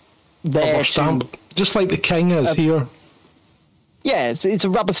just there to... Just like the king is here. Yeah, it's a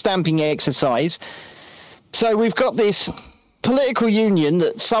rubber stamping exercise. So we've got this political union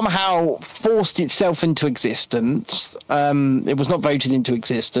that somehow forced itself into existence. It was not voted into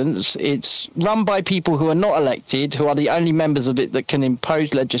existence. It's run by people who are not elected, who are the only members of it that can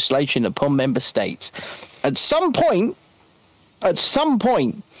impose legislation upon member states. At some point,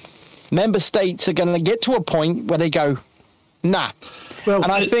 member states are going to get to a point where they go, nah. Well,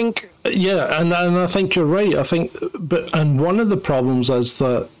 and I think... Yeah, and I think you're right. I think, and one of the problems is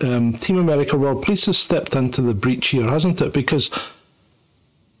that Team America World Police has stepped into the breach here, hasn't it? Because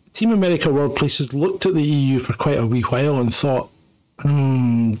Team America World Police has looked at the EU for quite a wee while and thought,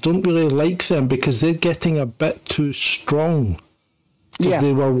 don't really like them because they're getting a bit too strong. Yeah.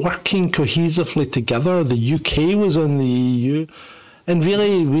 They were working cohesively together. The UK was in the EU. And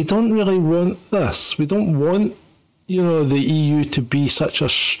really, we don't really want this. We don't want the EU to be such a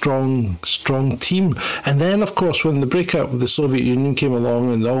strong team. And then, of course, when the breakup of the Soviet Union came along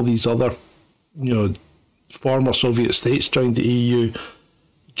and all these other, former Soviet states joined the EU,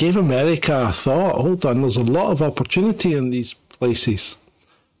 gave America a thought, hold on, there's a lot of opportunity in these places.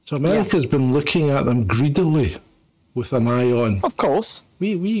 So America's been looking at them greedily with an eye on. Of course.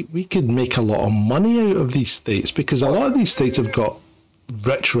 We could make a lot of money out of these states because a lot of these states have got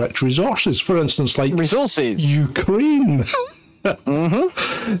rich resources. For instance, like resources, Ukraine.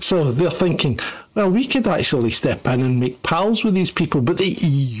 Mm-hmm. So they're thinking, well, we could actually step in and make pals with these people, but the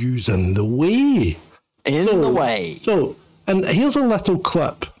EU's in the way. So, and here's a little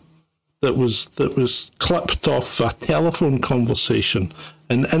clip that was clipped off a telephone conversation,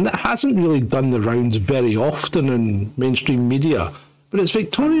 and it hasn't really done the rounds very often in mainstream media. But it's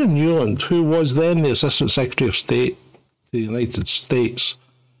Victoria Nuland, who was then the Assistant Secretary of State the United States,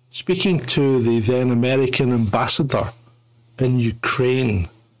 speaking to the then American ambassador in Ukraine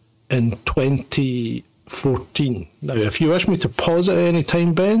in 2014. Now, if you wish me to pause it at any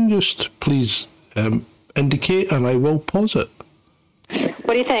time, Ben, just please indicate and I will pause it.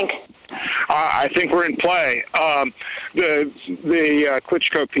 What do you think? I think we're in play. The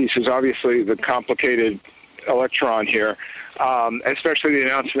Klitschko piece is obviously the complicated electron here, especially the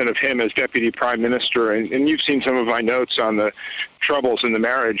announcement of him as deputy prime minister. And you've seen some of my notes on the troubles in the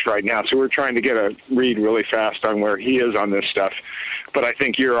marriage right now. So we're trying to get a read really fast on where he is on this stuff. But I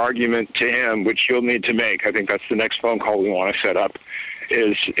think your argument to him, which you'll need to make, I think that's the next phone call we want to set up,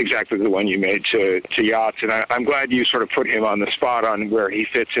 is exactly the one you made to Yachts. And I'm glad you sort of put him on the spot on where he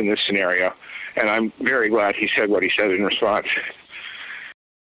fits in this scenario. And I'm very glad he said what he said in response.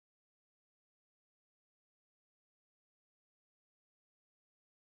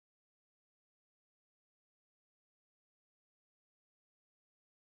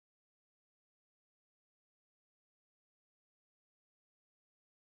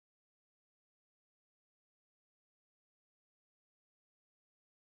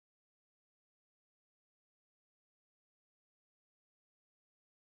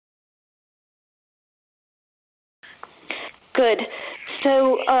 Good.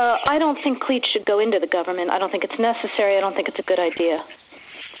 So I don't think Klitsch should go into the government. I don't think it's necessary. I don't think it's a good idea.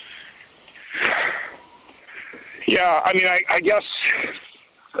 Yeah, I mean, I guess...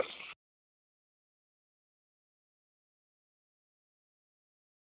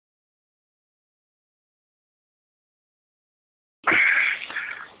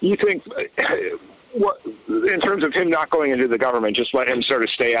 You think, what, in terms of him not going into the government, just let him sort of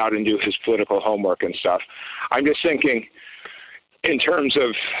stay out and do his political homework and stuff. I'm just thinking, in terms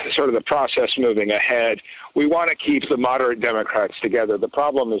of sort of the process moving ahead, we want to keep the moderate Democrats together. The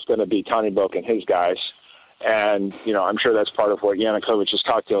problem is going to be Tony Book and his guys. And, you know, I'm sure that's part of what Yanukovych is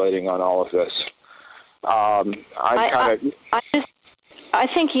calculating on all of this. I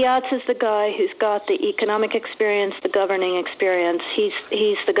think Yachts is the guy who's got the economic experience, the governing experience. He's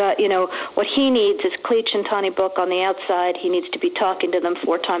the guy, you know, what he needs is Klitsch and Tony Book on the outside. He needs to be talking to them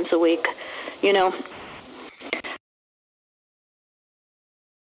 4 times a week, you know.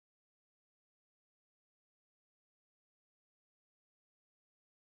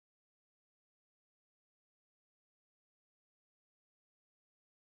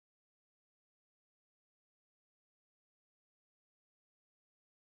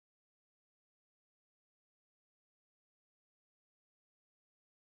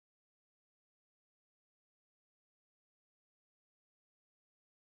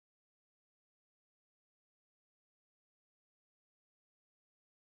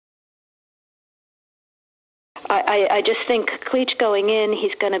 I just think Klitsch going in,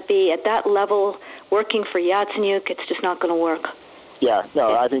 he's going to be at that level working for Yatsenyuk. It's just not going to work. Yeah,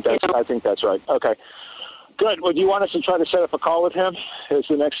 no, I think that's right. Okay, good. Well, do you want us to try to set up a call with him as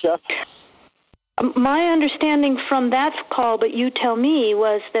the next step? My understanding from that call, but you tell me,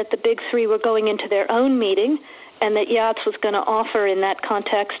 was that the big three were going into their own meeting, and that Yachts was going to offer in that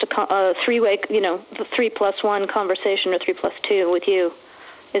context a three-way, you know, the 3+1 conversation or 3+2 with you.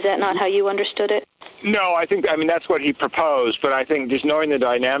 Is that not how you understood it? No, I mean, that's what he proposed, but I think just knowing the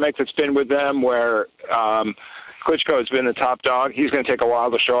dynamic that's been with them where Klitschko has been the top dog, he's going to take a while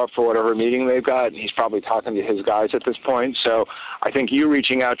to show up for whatever meeting they've got, and he's probably talking to his guys at this point. So I think you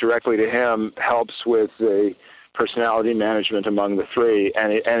reaching out directly to him helps with the personality management among the three,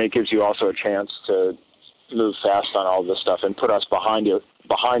 and it gives you also a chance to move fast on all this stuff and put us behind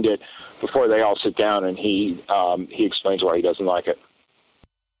it before they all sit down and he explains why he doesn't like it.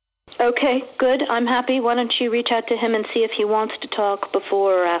 Okay, good. I'm happy. Why don't you reach out to him and see if he wants to talk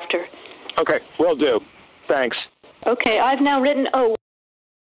before or after? Okay, will do. Thanks. Okay, I've now written... Oh.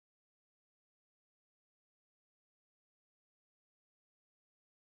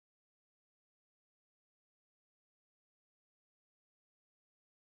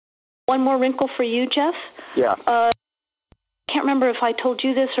 One more wrinkle for you, Jeff. Yeah. I can't remember if I told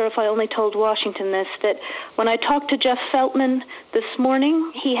you this or if I only told Washington this, that when I talked to Jeff Feltman this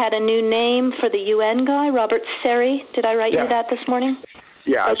morning, he had a new name for the UN guy, Robert Seri. Did I write you that this morning?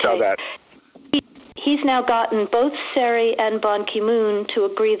 Yeah, okay. I saw that. He's now gotten both Seri and Ban Ki-moon to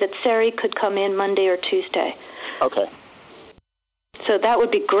agree that Seri could come in Monday or Tuesday. Okay. So that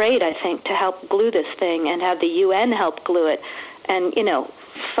would be great, I think, to help glue this thing and have the UN help glue it. And, you know,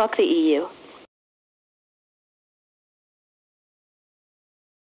 fuck the EU.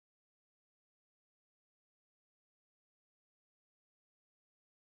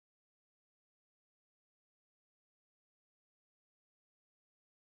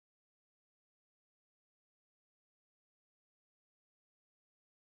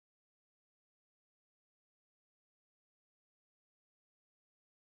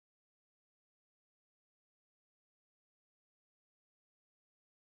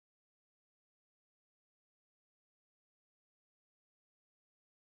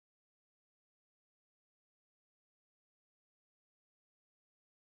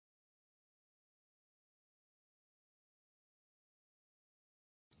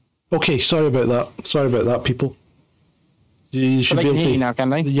 Okay, sorry about that. Sorry about that, people. You should They be can able hear to. you now, can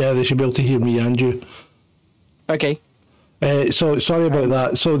they? Yeah, they should be able to hear me and you. Okay. So sorry about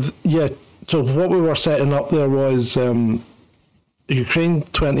that. So so what we were setting up there was Ukraine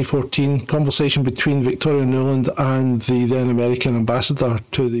 2014 conversation between Victoria Nuland and the then American ambassador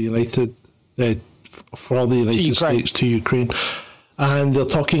to the United for the United States to Ukraine, and they're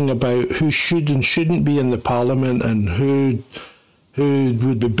talking about who should and shouldn't be in the parliament and who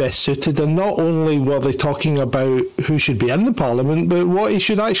would be best suited. And not only were they talking about who should be in the parliament, but what he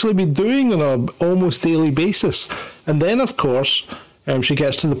should actually be doing on an almost daily basis. And then, of course, she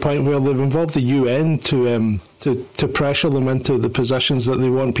gets to the point where they've involved the UN to pressure them into the positions that they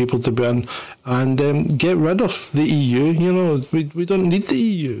want people to be in, and get rid of the EU. You know, we don't need the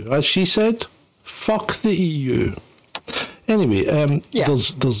EU, as she said. Fuck the EU. Anyway,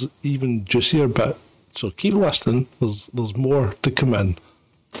 there's even juicier bit. So keep listening. There's more to come in.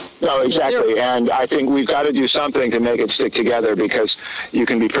 No, exactly. And I think we've got to do something to make it stick together, because you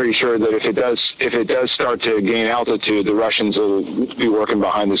can be pretty sure that if it does start to gain altitude, the Russians will be working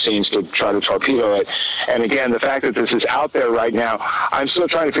behind the scenes to try to torpedo it. And again, the fact that this is out there right now, I'm still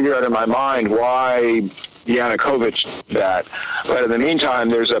trying to figure out in my mind why Yanukovych did that. But in the meantime,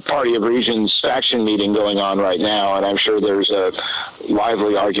 there's a Party of Regions faction meeting going on right now, and I'm sure there's a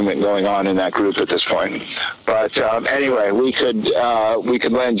lively argument going on in that group at this point. But anyway, we could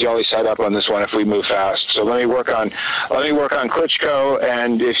land Joey side up on this one if we move fast. So let me work on Klitschko,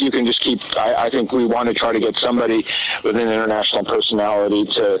 and if you can just keep, I think we want to try to get somebody with an international personality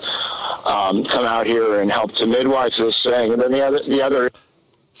to come out here and help to midwife this thing. And then the other.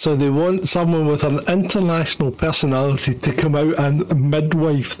 So they want someone with an international personality to come out and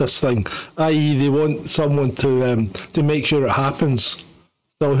midwife this thing, i.e. they want someone to make sure it happens.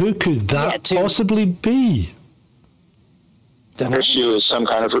 So who could that possibly be? The issue is some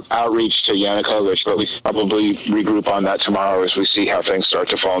kind of outreach to Yanukovych, but we probably regroup on that tomorrow as we see how things start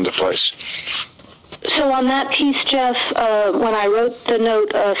to fall into place. So on that piece, Jeff, when I wrote the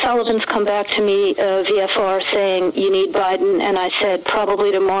note, Sullivan's come back to me, VFR, saying you need Biden, and I said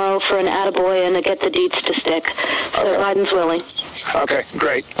probably tomorrow for an attaboy and to get the deets to stick. So okay. Biden's willing. Okay,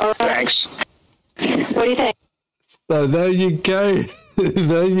 great. Thanks. What do you think? So there you go.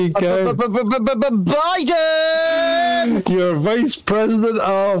 There you go. Biden! Your vice president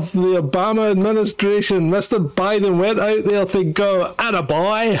of the Obama administration, Mr. Biden, went out there to go,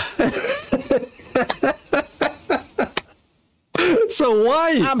 attaboy. So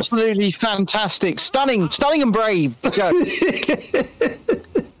why? Absolutely fantastic. Stunning and brave. Go.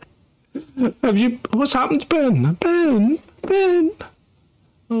 What's happened to Ben? Ben.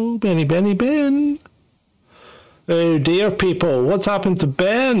 Oh, Ben. Oh dear, people, what's happened to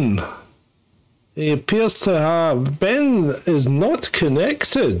Ben? He appears to have... Ben is not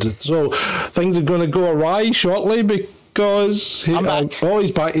connected, so things are going to go awry shortly because... I'm back.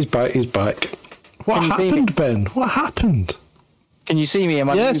 He's back. What happened, Ben? What happened? Can you see me?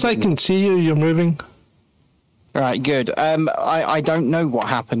 Yes, I can see you. You're moving. All right, good. I don't know what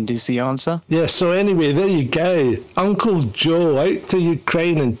happened is the answer. Yeah, so anyway, there you go. Uncle Joe out to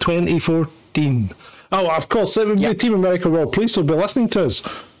Ukraine in 2014. Oh, of course, it would be Team America World Police will be listening to us.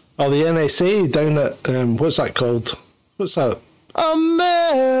 Or the NSA down at, what's that called? What's that?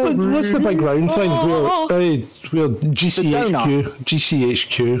 What's the big round thing? Where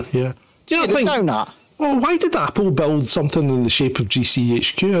GCHQ, yeah. Do you not think... donut. Well, why did Apple build something in the shape of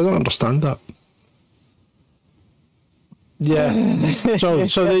GCHQ? I don't understand that. Yeah. So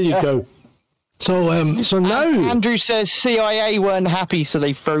there you go. So now Andrew says CIA weren't happy, so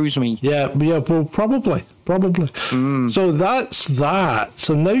they froze me. Yeah. Well, probably. So that's that.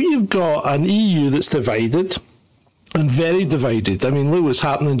 So now you've got an EU that's divided, and very divided. I mean, look what's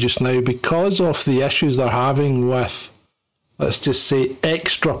happening just now because of the issues they're having with, let's just say,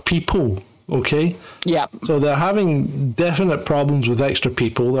 extra people. Okay? Yeah. So they're having definite problems with extra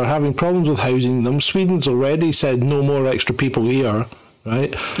people. They're having problems with housing them. Sweden's already said no more extra people here,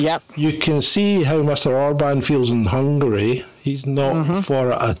 right? Yep. You can see how Mr. Orban feels in Hungary. He's not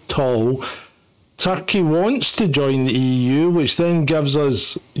for it at all. Turkey wants to join the EU, which then gives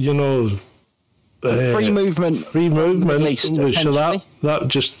us, free movement. Least, so that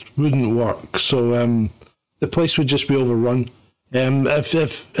just wouldn't work. So the place would just be overrun.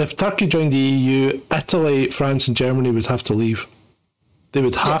 If Turkey joined the EU, Italy, France and Germany would have to leave. They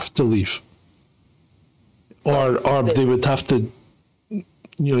would have to leave. Or they would have to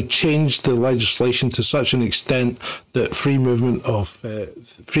change the legislation to such an extent that free movement of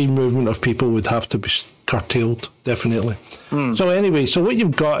people would have to be curtailed, definitely. So anyway, so what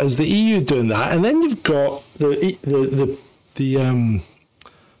you've got is the EU doing that, and then you've got the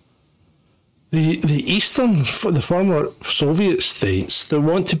the former Soviet states, they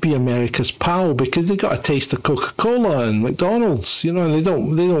want to be America's pal because they got a taste of Coca-Cola and McDonald's, and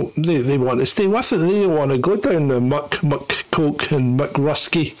they want to stay with it. They don't want to go down the Muck Coke and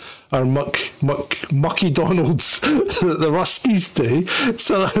McRusky or Mucky Donald's that the Ruskies do.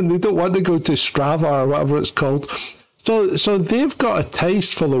 So they don't want to go to Strava or whatever it's called. So they've got a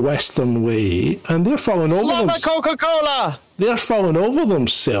taste for the Western way, and they're falling over. Love the Coca-Cola. They're falling over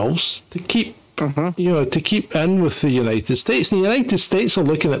themselves to keep, to keep in with the United States. And the United States are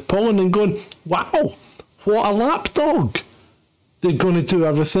looking at Poland and going, "Wow, what a lapdog! They're going to do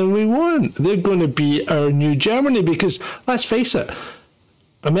everything we want. They're going to be our new Germany." Because let's face it,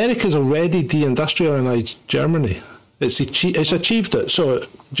 America's already deindustrialized Germany. It's achieved it. So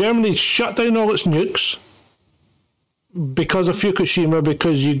Germany's shut down all its nukes. Because of Fukushima,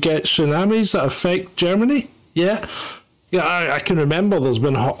 because you get tsunamis that affect Germany. Yeah, I can remember there's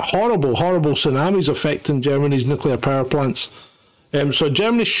been horrible tsunamis affecting Germany's nuclear power plants. So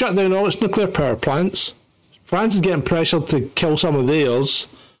Germany shut down all its nuclear power plants. France is getting pressured to kill some of theirs.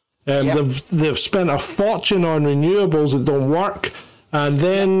 They've spent a fortune on renewables that don't work, and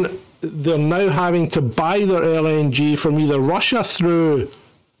then they're now having to buy their LNG from either Russia through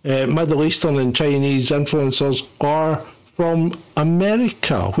Middle Eastern and Chinese influencers, or from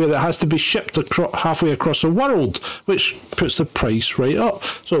America, where it has to be shipped halfway across the world, which puts the price right up.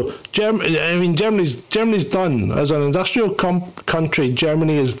 So Germany's done as an industrial country.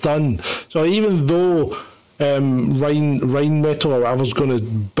 Germany is done. So even though Rheinmetall or whatever's going to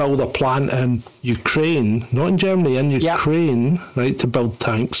build a plant in Ukraine, not in Germany, in Ukraine, right, to build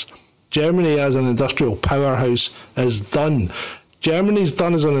tanks, Germany as an industrial powerhouse is done. Germany's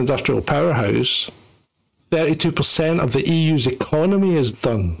done as an industrial powerhouse. 32% of the EU's economy is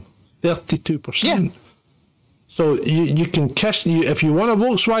done. 32%. Yeah. So you can if you want a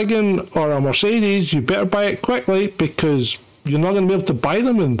Volkswagen or a Mercedes, you better buy it quickly, because you're not going to be able to buy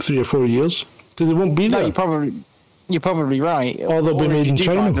them in 3 or 4 years because they won't be there. You're probably right. Or they'll be made in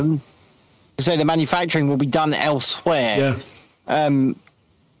China. So the manufacturing will be done elsewhere. Yeah.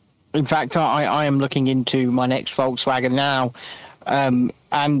 In fact, I am looking into my next Volkswagen now.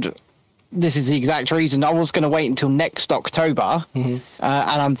 And this is the exact reason. I was going to wait until next October, and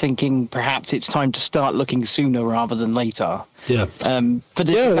I'm thinking perhaps it's time to start looking sooner rather than later. Yeah. For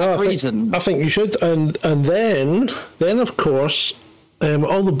that reason. I think you should, and then of course,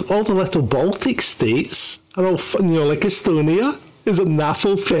 all the little Baltic states are all, like Estonia is a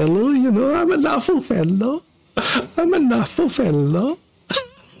NAFO fellow. I'm a NAFO fellow.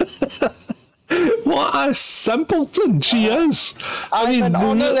 What a simpleton she is. I'm an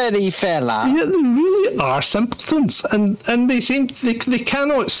honorary fella. Yeah, they really are simpletons, and they seem they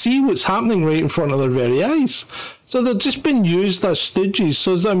cannot see what's happening right in front of their very eyes. So they're just being used as stooges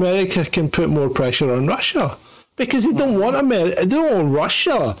so that America can put more pressure on Russia, because they don't want they don't want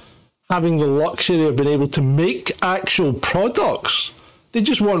Russia having the luxury of being able to make actual products. They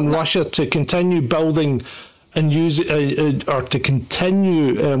just want Russia to continue building and use it, or to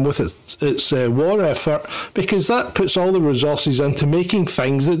continue with its war effort, because that puts all the resources into making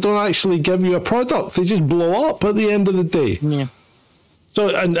things that don't actually give you a product. They just blow up at the end of the day. Yeah. So,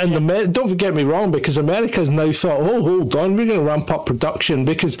 don't forget me wrong, because America's now thought, oh, hold on, we're going to ramp up production,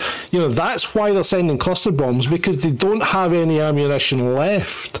 because, that's why they're sending cluster bombs, because they don't have any ammunition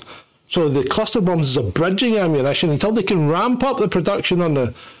left. So the cluster bombs is a bridging ammunition until they can ramp up the production on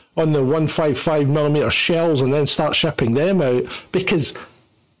the 155mm shells and then start shipping them out, because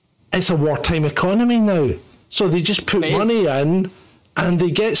it's a wartime economy now. So they just put money in and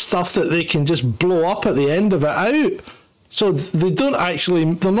they get stuff that they can just blow up at the end of it out. So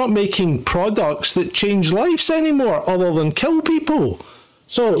they're not making products that change lives anymore other than kill people.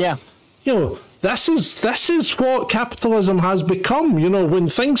 So, this is what capitalism has become. When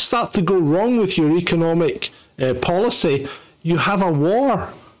things start to go wrong with your economic policy, you have a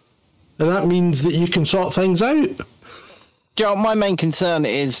war. And that means that you can sort things out. My main concern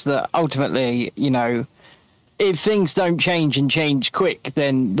is that ultimately, if things don't change and change quick,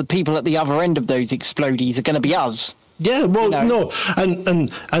 then the people at the other end of those explodies are going to be us. Yeah, well, no.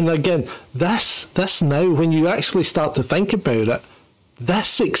 And again, this now, when you actually start to think about it,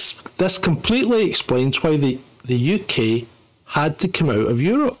 this completely explains why the UK had to come out of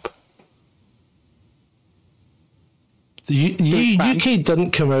Europe. The UK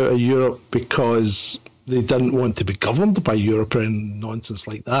didn't come out of Europe because they didn't want to be governed by Europe or nonsense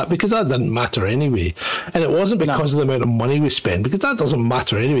like that, because that didn't matter anyway. And it wasn't because of the amount of money we spend, because that doesn't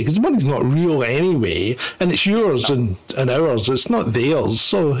matter anyway, because the money's not real anyway, and it's yours and ours, it's not theirs,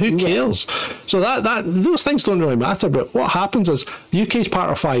 so who cares? So that those things don't really matter. But what happens is the UK's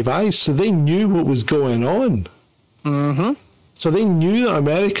part of Five Eyes, so they knew what was going on. Mm-hmm. So they knew that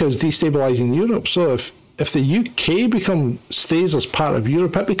America is destabilising Europe. So if the UK stays as part of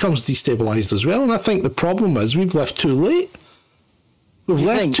Europe, it becomes destabilised as well. And I think the problem is we've left too late. We've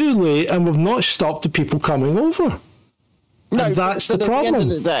left too late, and we've not stopped the people coming over. No, and that's the problem. At the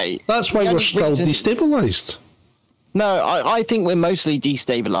end of the day, that's why we're still destabilised. No, I think we're mostly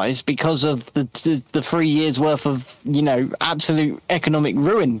destabilised because of the 3 years worth of, absolute economic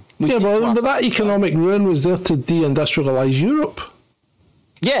ruin. But that economic ruin was there to deindustrialise Europe.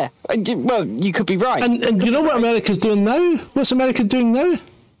 Yeah, well, you could be right. And you know what America's doing now? What's America doing now?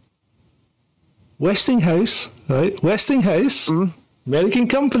 Westinghouse, right? Westinghouse, American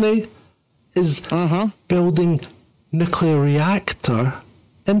company, is building nuclear reactor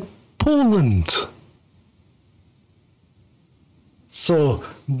in Poland. So,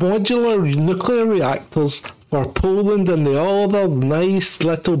 modular nuclear reactors for Poland and the other nice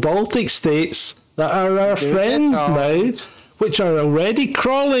little Baltic states that are our friends now, which are already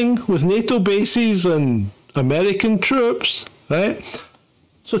crawling with NATO bases and American troops, right?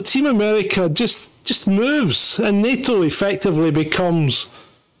 So Team America just moves, and NATO effectively becomes,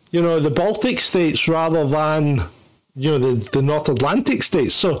 the Baltic states rather than, the North Atlantic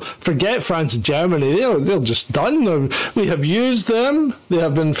states. So forget France and Germany, they're just done. We have used them, they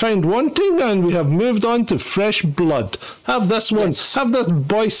have been found wanting, and we have moved on to fresh blood. Have this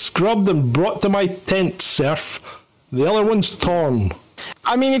boy scrubbed and brought to my tent, serf. The other one's torn.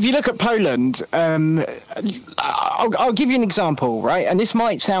 I mean, if you look at Poland, I'll give you an example, right? And this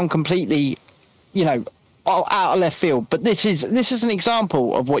might sound completely, out of left field, but this is an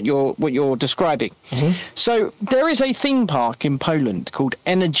example of what you're describing. Mm-hmm. So there is a theme park in Poland called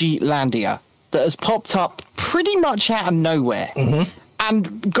Energylandia that has popped up pretty much out of nowhere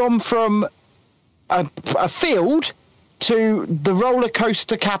and gone from a field to the roller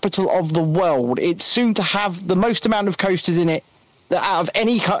coaster capital of the world. It's soon to have the most amount of coasters in it out of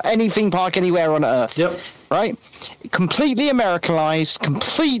any theme park anywhere on Earth. Yep. Right? Completely Americanized,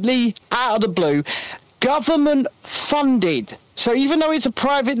 completely out of the blue, government funded. So even though it's a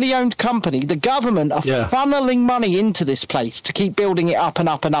privately owned company, the government are funneling money into this place to keep building it up and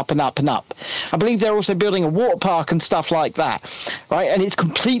up and up and up and up. I believe they're also building a water park and stuff like that, right? And it's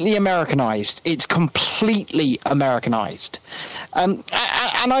completely Americanized. It's completely Americanized. And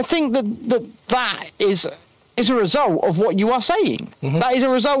I think that is a result of what you are saying. Mm-hmm. That is a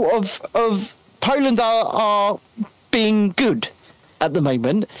result of Poland are being good at the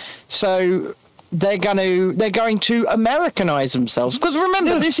moment. So they're going to Americanize themselves, because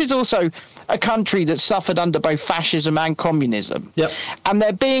remember, this is also a country that suffered under both fascism and communism. Yep. And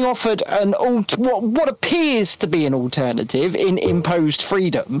they're being offered what appears to be an alternative in imposed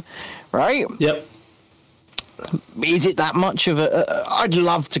freedom, right? Yep. Is it that much of a? I'd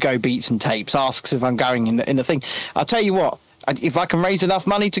love to go Beats and Tapes. Asks if I'm going in the thing. I'll tell you what. If I can raise enough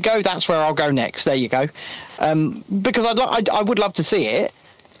money to go, that's where I'll go next. There you go. Because I would love to see it.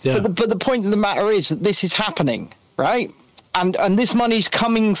 Yeah. But the point of the matter is that this is happening, right? And this money's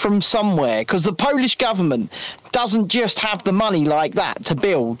coming from somewhere, because the Polish government doesn't just have the money like that to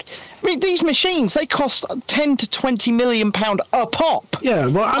build. I mean, these machines, they cost 10 to 20 million pound a pop. Yeah,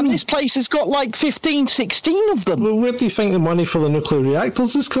 well, and this place has got like 15, 16 of them. Well, where do you think the money for the nuclear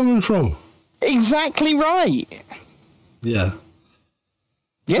reactors is coming from? Exactly right. Yeah.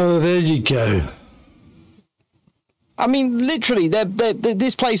 So there you go. I mean, literally,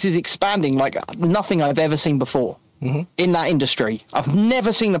 this place is expanding like nothing I've ever seen before in that industry. I've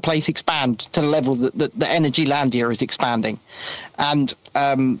never seen a place expand to the level that Energylandia is expanding. And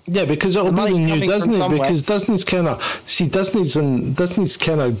because it'll be the new Disney, because Disney's kind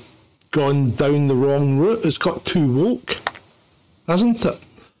of gone down the wrong route. It's got too woke, hasn't it?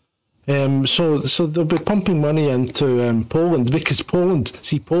 So they'll be pumping money into Poland, because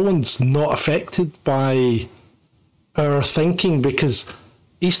Poland's not affected by our thinking, because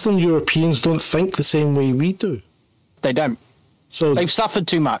Eastern Europeans don't think the same way we do. They don't. So they've suffered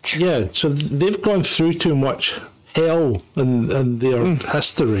too much. Yeah, so they've gone through too much hell in their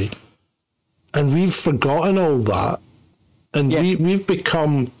history, and we've forgotten all that, and we've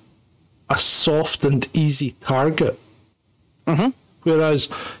become a soft and easy target. Mm-hmm. Whereas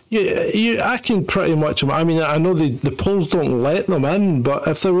I can pretty much, I mean, I know the Poles don't let them in, but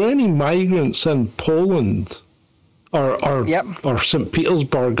if there were any migrants in Poland, or St.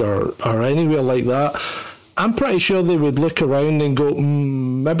 Petersburg or anywhere like that, I'm pretty sure they would look around and go,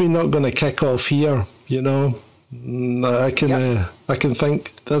 maybe not going to kick off here, you know. I can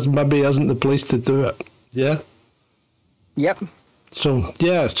think this maybe isn't the place to do it. Yeah. Yep. So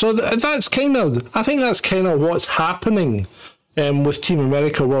that's kind of, I think that's kind of what's happening with Team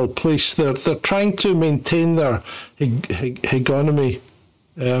America World Police. They're trying to maintain their hegemony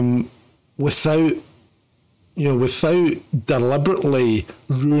without deliberately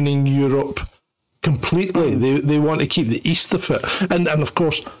ruining Europe completely. They want to keep the east of it, and of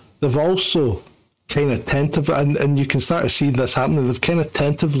course they've also kind of tentatively, and you can start to see this happening. They've kind of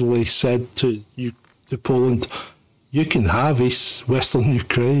tentatively said to Poland, you can have Western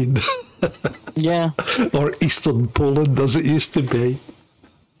Ukraine. Yeah. Or Eastern Poland, as it used to be.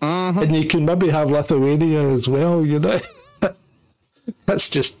 And you can maybe have Lithuania as well, you know. That's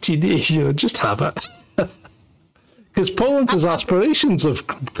just teenage, you know, just have it. Because Poland has aspirations of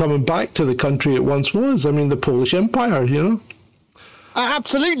coming back to the country it once was. I mean, the Polish Empire, you know.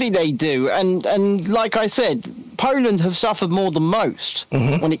 Absolutely they do. And like I said, Poland have suffered more than most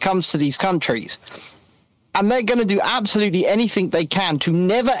when it comes to these countries. And they're going to do absolutely anything they can to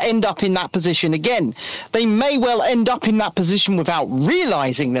never end up in that position again. They may well end up in that position without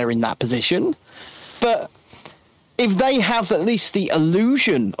realizing they're in that position. But if they have at least the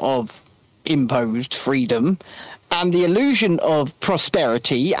illusion of imposed freedom and the illusion of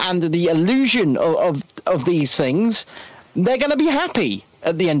prosperity and the illusion of these things, they're going to be happy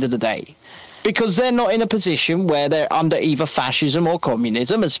at the end of the day. Because they're not in a position where they're under either fascism or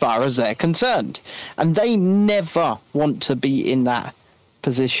communism as far as they're concerned. And they never want to be in that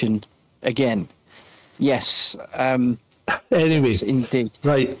position again. Yes. Anyway, yes, indeed.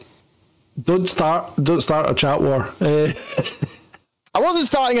 Right. Don't start a chat war. I wasn't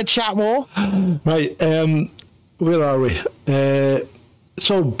starting a chat war. Right. Where are we?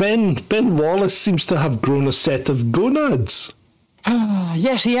 So Ben Wallace seems to have grown a set of gonads.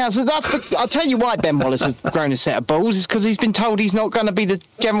 Yes, he has. I'll tell you why Ben Wallace has grown a set of balls is because he's been told he's not going to be the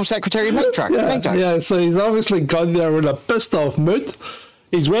General Secretary of NATO. Yeah, so he's obviously gone there in a pissed off mood.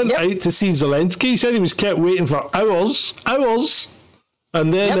 He's went out to see Zelensky. He said he was kept waiting for hours.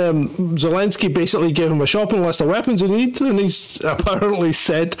 And then Zelensky basically gave him a shopping list of weapons he needs, and he's apparently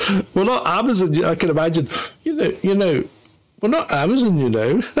said, we're not Amazon, I can imagine. You know, we're not Amazon, you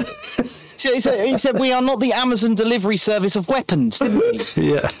know. He said, we are not the Amazon delivery service of weapons, didn't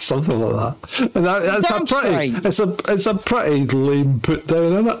he? Yeah, something like that. And it's a pretty lame put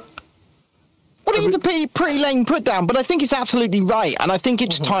down, isn't it? Well, it's a pretty lame put down, but I think it's absolutely right, and I think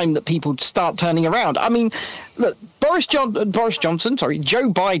it's time that people start turning around. I mean, look, Joe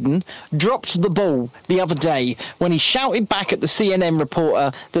Biden dropped the ball the other day when he shouted back at the CNN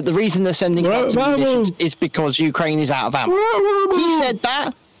reporter that the reason they're sending lots of munitions is because Ukraine is out of ammo. He said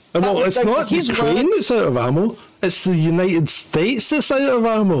that. Well, it's not Ukraine that's out of ammo. It's the United States that's out of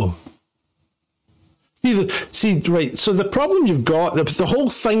ammo. See, right, so the problem you've got, the whole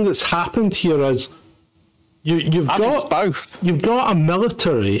thing that's happened here is you've got a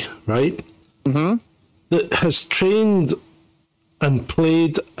military, right, that has trained and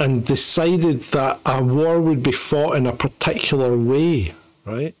played and decided that a war would be fought in a particular way,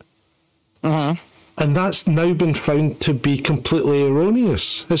 right? And that's now been found to be completely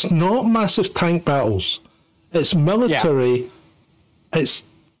erroneous. It's not massive tank battles. It's military. It's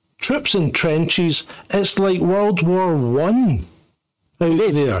troops in trenches. It's like World War I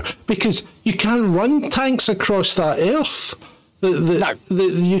out there. Because you can't run tanks across that earth. The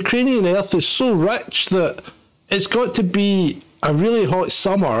Ukrainian earth is so rich that it's got to be a really hot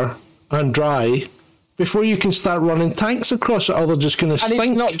summer and dry before you can start running tanks across it, or they're just going to sink.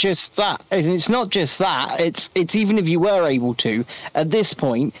 And it's not just that. It's even if you were able to, at this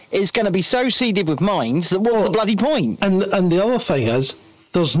point, it's going to be so seeded with mines that what's the bloody point? And the other thing is,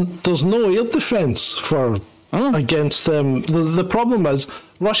 there's no air defence against them. The problem is,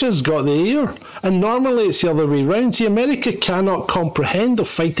 Russia's got the air, and normally it's the other way around. See, America cannot comprehend of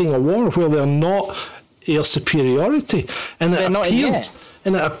fighting a war where they're not air superiority, and it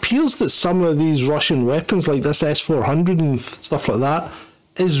appears that some of these Russian weapons, like this S-400 and stuff like that,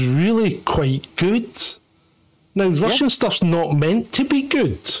 is really quite good. Now, Russian stuff's not meant to be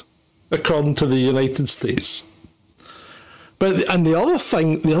good, according to the United States. And the other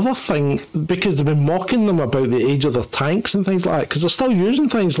thing, because they've been mocking them about the age of their tanks and things like that, because they're still using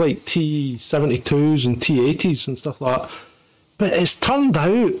things like T-72s and T-80s and stuff like that. But it's turned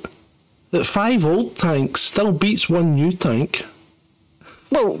out that 5 old tanks still beats 1 new tank.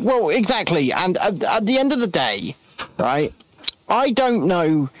 Well, exactly. And at the end of the day, right, I don't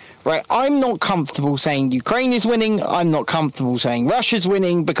know. Right, I'm not comfortable saying Ukraine is winning. I'm not comfortable saying Russia's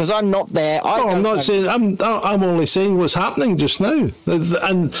winning because I'm not there. I'm not saying. I'm only saying what's happening just now,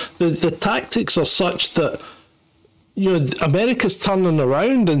 and the tactics are such that America's turning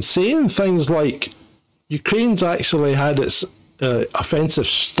around and saying things like Ukraine's actually had its offensive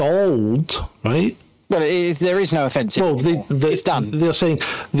stalled, right? Well, there is no offensive. Well, it's done. They're saying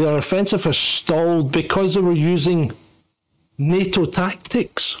their offensive is stalled because they were using NATO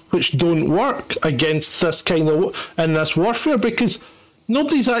tactics, which don't work against this kind of and this warfare, because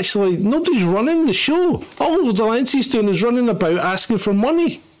nobody's running the show. All Zelensky's doing is running about asking for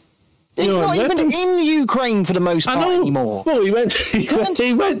money. He's not even in Ukraine for the most part anymore. Well, he went to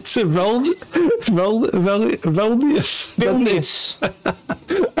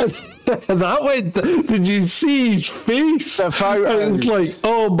Vilnius. And that went. Did you see his face? The photo. It's like,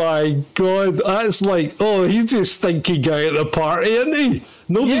 oh my god, that's like, oh, he's just stinking guy at the party, isn't he?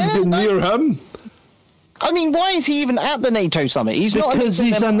 Nobody's been near him. I mean, why is he even at the NATO summit? Because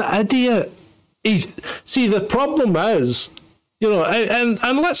he's an idiot. See, the problem is, and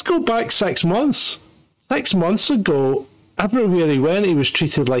let's go back 6 months. 6 months ago, everywhere he went, he was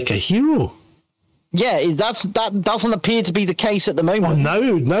treated like a hero. Yeah, that doesn't appear to be the case at the moment.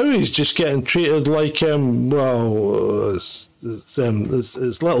 Well, now he's just getting treated like it's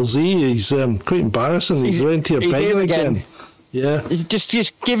little Z. He's quite embarrassing. He's going to your bed again. Yeah, just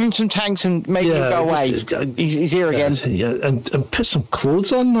give him some tanks and make him go away. He's here again. Yeah, and put some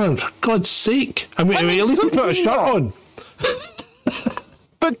clothes on, man. For God's sake! I mean, at least put a shirt on.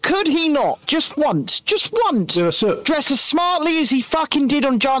 But could he not, just once, dress as smartly as he fucking did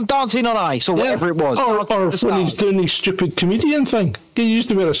on Dancing on Ice or whatever it was? Or when he's doing his stupid comedian thing. He used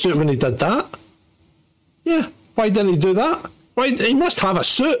to wear a suit when he did that. Yeah, why didn't he do that? He must have a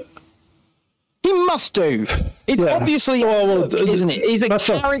suit. He must do. It's obviously, isn't it? He's a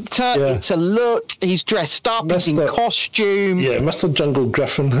character, it's a look, he's dressed up, he's in costume. Yeah, Mr. Jungle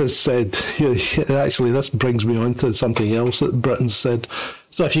Griffin has said, actually this brings me on to something else that Britain said.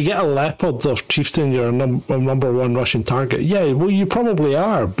 So if you get a leopard or chieftain, you're a number one Russian target. Yeah, well, you probably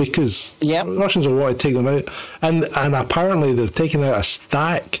are, because Russians will want to take them out. And apparently they've taken out a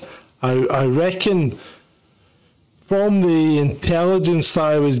stack. I reckon from the intelligence that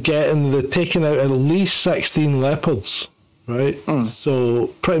I was getting, they've taken out at least 16 leopards, right? So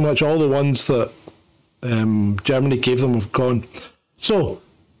pretty much all the ones that Germany gave them have gone. So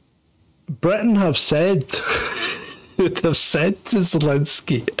Britain have said... They've said to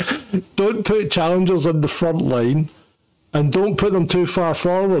Zelensky, don't put challengers in the front line and don't put them too far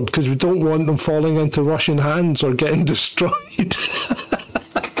forward because we don't want them falling into Russian hands or getting destroyed.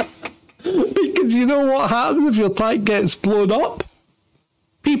 Because you know what happens if your tank gets blown up?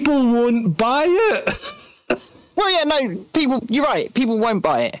 People won't buy it. Well, yeah, no, you're right, people won't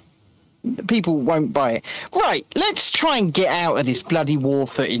buy it. People won't buy it. Right, let's try and get out of this bloody war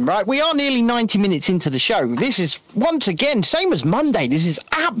footing, right? We are nearly 90 minutes into the show. This is, once again, same as Monday. This is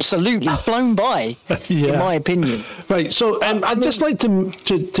absolutely flown by, in my opinion. Right, so I'd just like to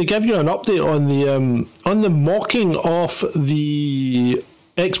give you an update on the mocking of the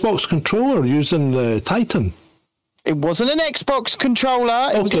Xbox controller using the Titan. It wasn't an Xbox controller.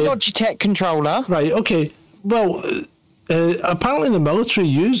 It was a Logitech controller. Right, okay. Well... apparently the military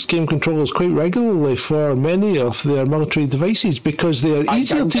use game controllers quite regularly for many of their military devices because they are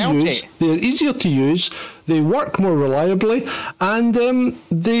easier to use, they work more reliably, and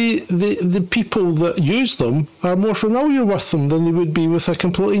the people that use them are more familiar with them than they would be with a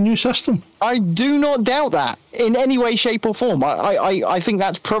completely new system. I do not doubt that in any way, shape or form. I think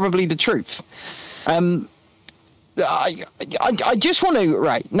that's probably the truth. I just want to,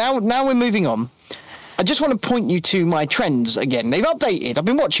 right, now we're moving on. I just want to point you to my trends again. They've updated. I've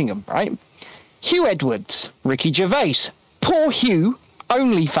been watching them, right? Hugh Edwards, Ricky Gervais, Poor Hugh,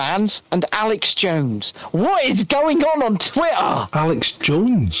 OnlyFans, and Alex Jones. What is going on Twitter? Alex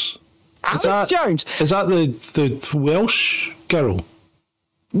Jones? Jones. Is that the Welsh girl?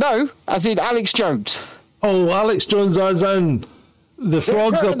 No, as in Alex Jones. Oh, Alex Jones as in... The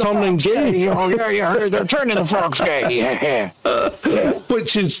frogs are turning gay. Oh, yeah, they're turning the frogs gay. Yeah.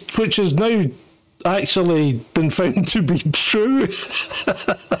 Which is now... actually been found to be true.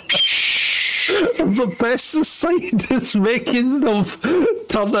 The pesticide is making them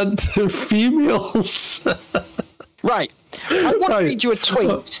turn into females. Right. I want to read you a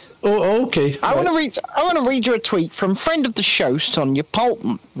tweet. Oh, okay. I want to read you a tweet from friend of the show, Sonia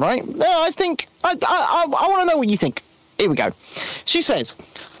Polton. Right? I think I want to know what you think. Here we go. She says,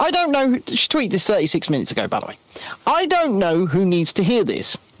 I don't know. She tweeted this 36 minutes ago, by the way. I don't know who needs to hear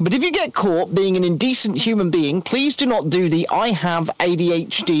this, But if you get caught being an indecent human being, please do not do the I have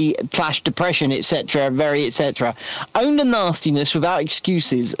ADHD/depression, etc., etc. Own the nastiness without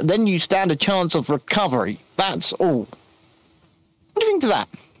excuses, then you stand a chance of recovery. That's all. What do you think to that?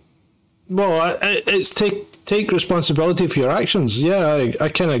 Well, it's take responsibility for your actions. Yeah, I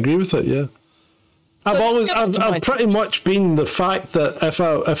kind of agree with it. Yeah, I've pretty much been the fact that if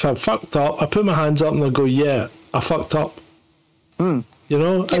I fucked up, I put my hands up and I go, yeah, I fucked up. You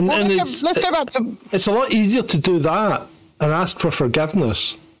know, let's go back to. It's a lot easier to do that and ask for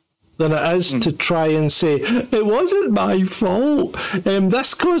forgiveness than it is to try and say it wasn't my fault.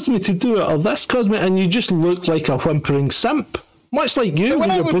 This caused me to do it, or this caused me, and you just look like a whimpering simp. Much like you,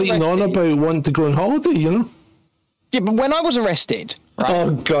 when you're bleating on about wanting to go on holiday, you know? Yeah, but when I was arrested, right,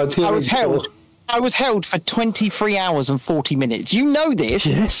 oh God, I was held. I was held for 23 hours and 40 minutes. You know this.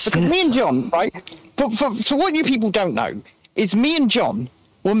 Yes. Because me and John, right? But so what you people don't know is me and John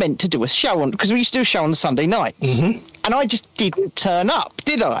were meant to do a show on, because we used to do a show on Sunday nights. And I just didn't turn up,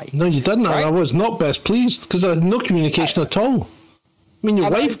 did I? No, you didn't. Right? I was not best pleased because I had no communication at all. I mean, your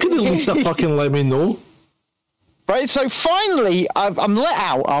wife could at least have fucking let me know. Right, so finally, I'm let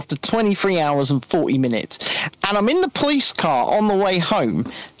out after 23 hours and 40 minutes, and I'm in the police car on the way home,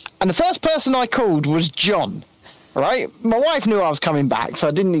 and the first person I called was John, right? My wife knew I was coming back, so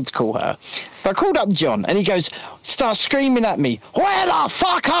I didn't need to call her. But I called up John, and he starts screaming at me, "Where the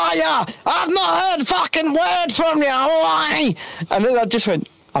fuck are you? I've not heard a fucking word from you, why?" And then I just went,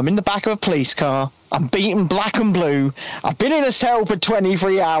 "I'm in the back of a police car. I'm beaten black and blue. I've been in a cell for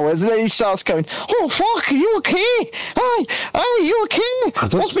 23 hours. And then he starts going, "Oh, fuck, are you okay? Hey, you okay?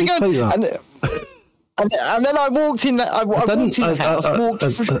 What's been going on?" And then I walked in. I walked in the house.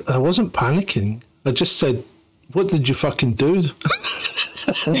 I wasn't panicking. I just said, "What did you fucking do?"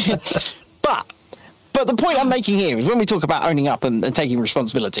 But the point I'm making here is when we talk about owning up and taking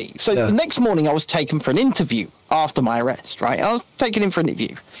responsibility. So the next morning I was taken for an interview after my arrest, right? I was taken in for an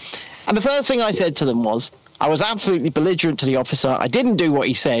interview. And the first thing I said to them was, I was absolutely belligerent to the officer. I didn't do what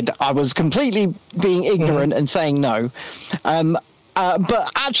he said. I was completely being ignorant and saying no.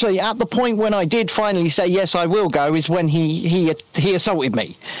 But actually, at the point when I did finally say, yes, I will go, is when he assaulted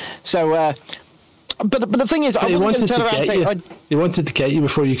me. So, but the thing is, I wasn't going to turn around and say... He wanted to get you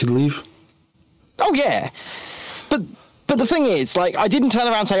before you could leave. Oh, yeah. But the thing is, like, I didn't turn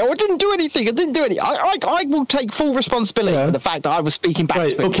around and say, "Oh, I didn't do anything. I didn't do anything." I will take full responsibility for the fact that I was speaking back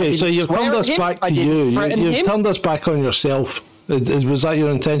to him. Okay, so you've turned us back to you. You've turned us back on yourself. Was that your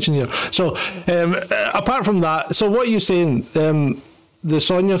intention here? So, apart from that, so what are you saying? The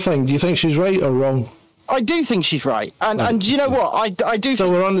Sonia thing, do you think she's right or wrong? I do think she's right. And you know what? I do So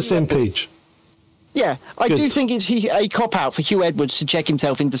think we're on the same page. Yeah, I do think it's a cop-out for Hugh Edwards to check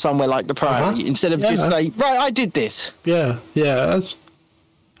himself into somewhere like the Priory instead of just say, right, I did this. Yeah.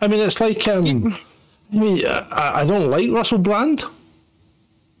 I mean, it's like, I don't like Russell Brand.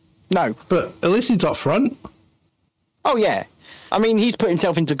 No. But at least he's up front. Oh, yeah. I mean, he's put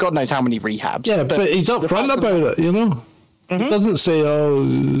himself into God knows how many rehabs. Yeah, but he's up front about it, you know. He doesn't say, "Oh,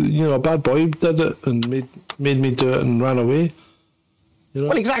 you know, a bad boy did it and made me do it and ran away." You know?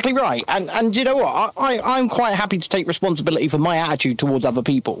 Well, exactly right. And you know what? I'm quite happy to take responsibility for my attitude towards other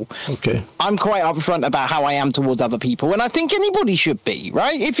people. Okay. I'm quite upfront about how I am towards other people, and I think anybody should be,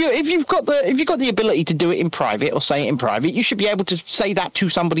 right? If you've got the ability to do it in private or say it in private, you should be able to say that to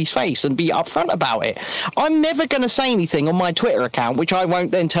somebody's face and be upfront about it. I'm never going to say anything on my Twitter account which I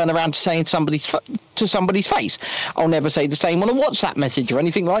won't then turn around to say to somebody's face. I'll never say the same on a WhatsApp message or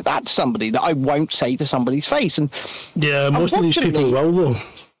anything like that to somebody that I won't say to somebody's face. And yeah, most of these people will, though.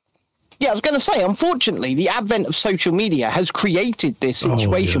 Yeah, I was going to say, unfortunately, the advent of social media has created this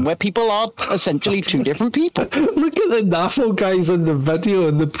situation where people are essentially two different people. Look at the NAFO guys in the video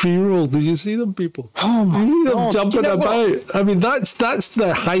in the pre-roll. Did you see them, people? Oh, my God. them jumping about. I mean, that's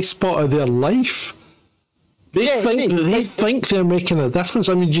the high spot of their life. They think they're making a difference.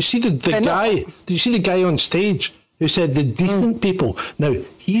 I mean, did you see the guy? Did you see the guy on stage who said the decent people? Now,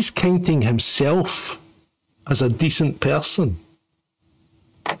 he's counting himself as a decent person.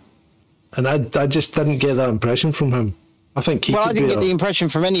 And I just didn't get that impression from him. I think he I didn't get the impression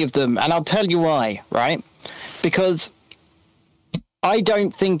from any of them, and I'll tell you why, right? Because I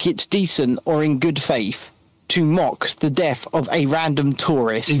don't think it's decent or in good faith to mock the death of a random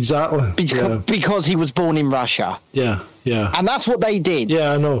tourist. Exactly. Because he was born in Russia. Yeah. And that's what they did.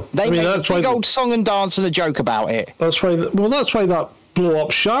 Yeah, I know. They made a big old song and dance and a joke about it. That's why. That's why that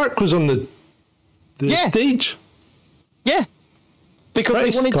blow-up shark was on the stage. Yeah. because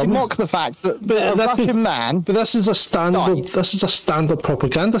British they wanted to government. mock the fact that But a that- Russian man. But this is a standard. Died. This is a standard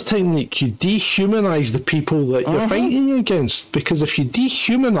propaganda technique. You dehumanize the people that you're fighting against, because if you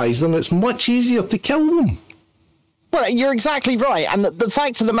dehumanize them, it's much easier to kill them. Well, you're exactly right. And the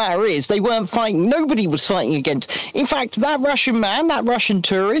fact of the matter is, they weren't fighting. Nobody was fighting against. In fact, that Russian man, that Russian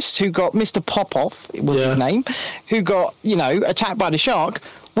tourist who got Mr. Popov, was his name, who got, attacked by the shark,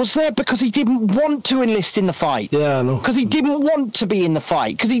 was there because he didn't want to enlist in the fight. Yeah, I know. Because he didn't want to be in the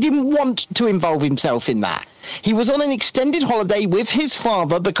fight. Because he didn't want to involve himself in that. He was on an extended holiday with his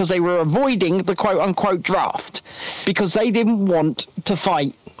father because they were avoiding the quote-unquote draft. Because they didn't want to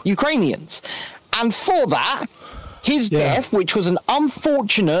fight Ukrainians. And for that, his death, which was an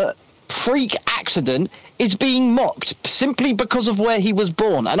unfortunate freak accident, is being mocked simply because of where he was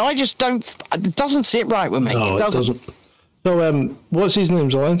born. And I just don't... It doesn't sit right with me. No, it doesn't. So, what's his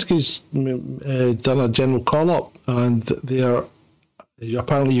name? Zelensky's done a general call-up, and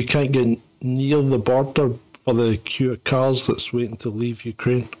apparently you can't get near the border for the queue of cars that's waiting to leave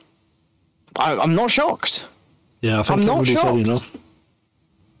Ukraine. I'm not shocked. Yeah, I think I'm not everybody's had shocked. enough.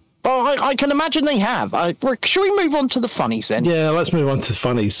 Well, I can imagine they have. Should we move on to the funnies then? Yeah, let's move on to the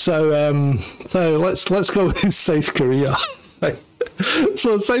funnies. So let's go with South Korea.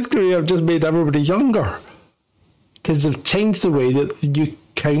 So South Korea have just made everybody younger because they've changed the way that you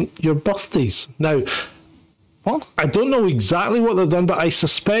count your birthdays. Now, What? I don't know exactly what they've done, but I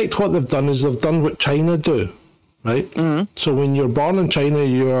suspect what they've done is they've done what China do, right? Mm-hmm. So when you're born in China,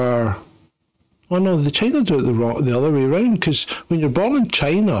 you're... Oh no, the China do it the other way around, because when you're born in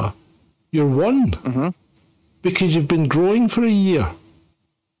China, you're one. Mm-hmm. Because you've been growing for a year.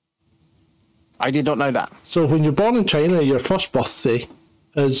 I did not know that. So when you're born in China, your first birthday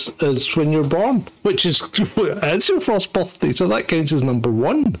is when you're born, which is it's your first birthday, so that counts as number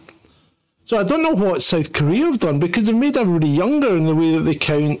one. So I don't know what South Korea have done, because they've made everybody younger in the way that they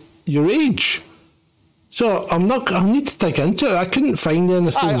count your age. So I'll need to dig into it. I couldn't find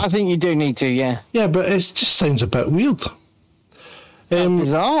anything. I think you do need to, yeah. Yeah, but it just sounds a bit weird.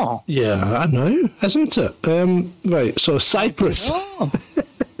 Bizarre. Yeah, I know, isn't it? Right, so Cyprus. Oh.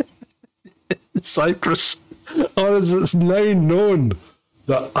 Cyprus, or as it's now known,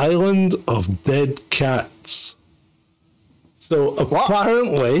 the island of dead cats. So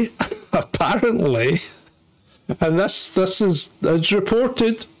apparently, and this is it's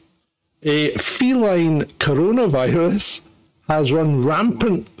reported, a feline coronavirus has run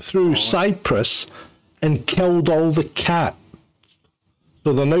rampant through Cyprus and killed all the cats.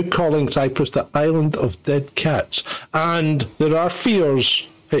 So they're now calling Cyprus the island of dead cats, and there are fears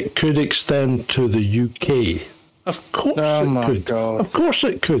it could extend to the UK. Of course it could. God. Of course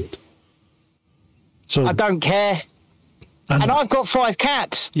it could. So I don't care. And I've got 5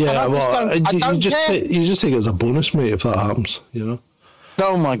 cats. yeah, well, you just care. you just think it's a bonus, mate, if that happens, you know.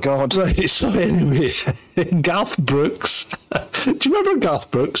 Oh my God. Right. So anyway, Garth Brooks. Do you remember Garth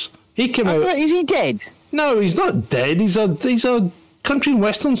Brooks? He came out. Is he dead? No, he's not dead. He's a country and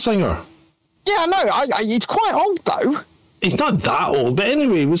western singer. Yeah, I know. He's quite old though. He's not that old, but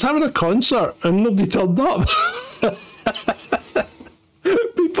anyway, he was having a concert and nobody turned up.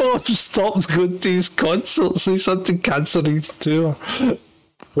 People have stopped going to his concerts. He's had to cancel his tour.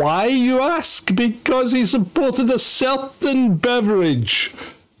 Why, you ask? Because he supported a certain beverage,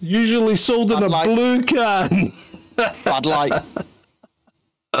 usually sold in Bud a Light. blue can. Bud Light.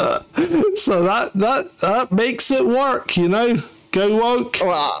 So that makes it work, you know. Go woke,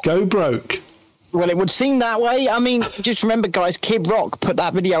 go broke. Well, it would seem that way. I mean, just remember, guys, Kid Rock put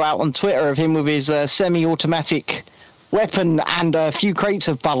that video out on Twitter of him with his semi-automatic weapon and a few crates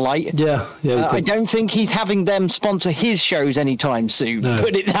of Bud Light. Yeah. I don't think he's having them sponsor his shows anytime soon. No.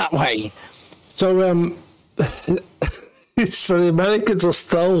 Put it that way. So so the Americans are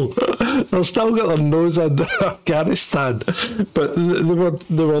still got their nose in Afghanistan, but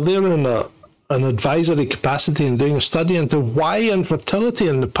they were there in an advisory capacity and doing a study into why infertility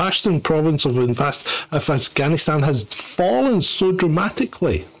in the Pashtun province of Afghanistan has fallen so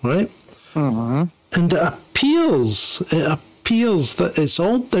dramatically, right? Mm-hmm. And it appears that it's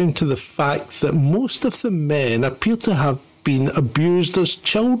all down to the fact that most of the men appear to have been abused as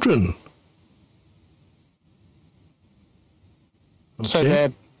children. Okay. So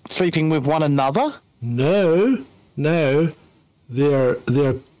they're sleeping with one another? No, they're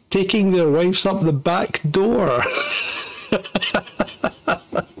taking their wives up the back door.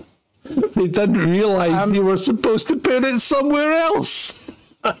 They didn't realise they were supposed to put it somewhere else.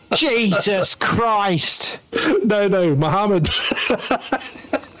 Jesus Christ. No, Mohammed.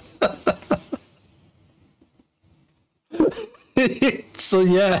 So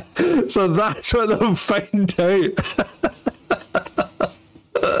that's what they'll find out.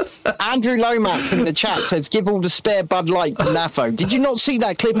 Andrew Lomax in the chat says, give all the spare Bud Light to Nafo. Did you not see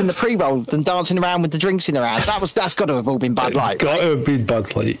that clip in the pre-roll of them dancing around with the drinks in their hands? That's got to have all been Bud Light. Got to have been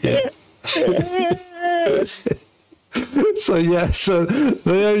Bud Light, yeah. So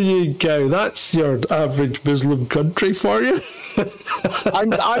there you go. That's your average Muslim country for you.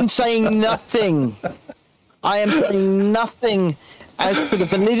 I'm saying nothing. I am saying nothing as to the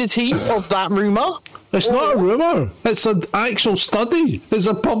validity of that rumour. It's not a rumour. It's an actual study. It's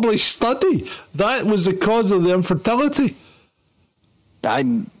a published study. That was the cause of the infertility.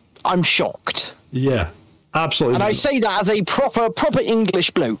 I'm shocked. Yeah, absolutely. And I say that as a proper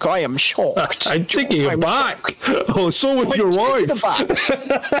English bloke. I am shocked. I'm taking it back. Oh, so was your wife.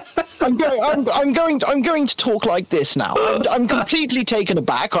 I'm going to talk like this now. I'm completely taken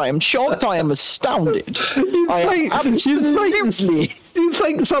aback. I am shocked. I am astounded. You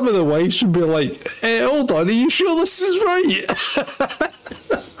think some of the wives should be like, hey, hold on, are you sure this is right?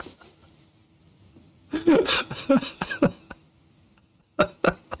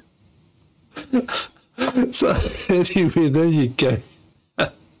 So, anyway, there you go.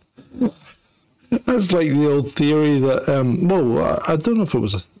 That's like the old theory that, I don't know if it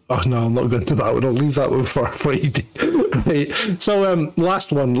was oh no, I'm not going to that one. I'll leave that one for Friday. Right. So,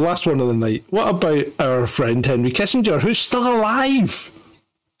 last one of the night. What about our friend Henry Kissinger, who's still alive?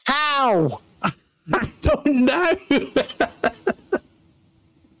 How? I don't know.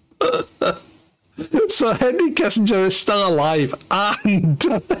 So Henry Kissinger is still alive, and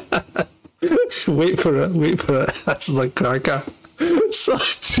wait for it. That's the cracker. So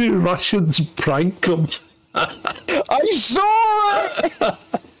 2 Russians prank him. I saw it.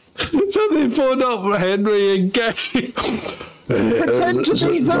 So they phone up for Henry and go,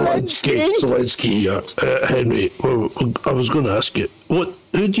 Zelensky, Henry, I was going to ask you, who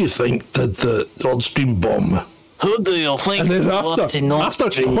do you think did the Nord Stream bomb? Who do you think? And then after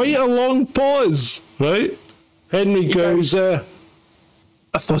quite a long pause, right, Henry goes, I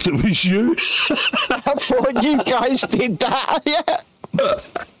thought it was you. I thought you guys did that, yeah.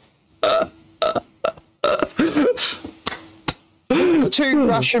 The 2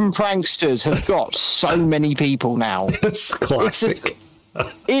 Russian pranksters have got so many people now. It's classic.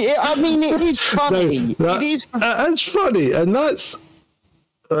 It is funny. It's funny, and that's...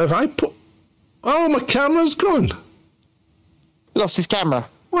 If I put... Oh, my camera's gone. Lost his camera.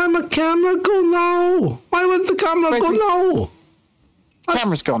 Why my camera go now? Why would the camera go now?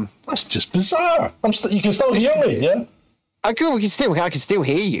 Camera's gone. That's just bizarre. You can still hear me, yeah? I can still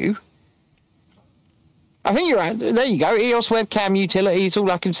hear you. I think you're right. There you go. EOS webcam utility is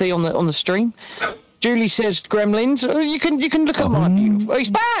all I can see on the stream. Julie says Gremlins. You can look at my view. Oh, he's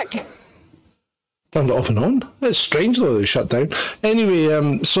back. Turned it off and on. It's strange though they shut down.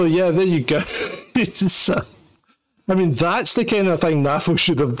 Anyway, so yeah, there you go. I mean, that's the kind of thing NAFO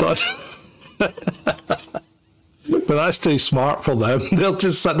should have done. But that's too smart for them. They'll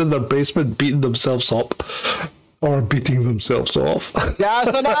just sit in their basement beating themselves up or beating themselves off.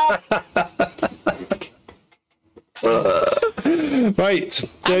 Right,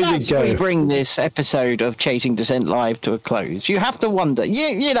 there you go. We bring this episode of Chasing Dissent Live to a close. You have to wonder,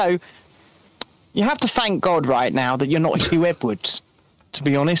 you know, you have to thank God right now that you're not Hugh Edwards, to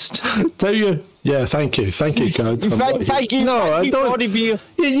be honest. Do you? Yeah, thank you, God. Thank you. No, I don't. God,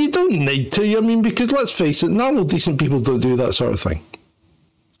 you don't need to. I mean, because let's face it, normal, decent people don't do that sort of thing.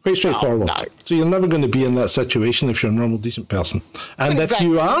 Quite straightforward. No. So you're never going to be in that situation if you're a normal, decent person. And if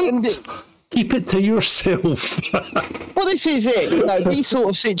you aren't, keep it to yourself. Well, this is it. You know, these sort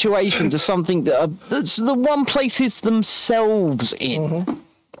of situations are something that's the one places themselves in. Mm-hmm.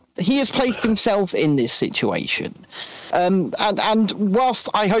 He has placed himself in this situation. And whilst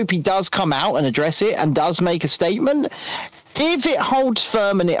I hope he does come out and address it and does make a statement, if it holds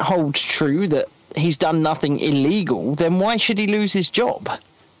firm and it holds true that he's done nothing illegal, then why should he lose his job?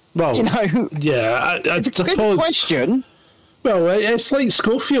 Well, you know, yeah, it's a good question. Well, it's like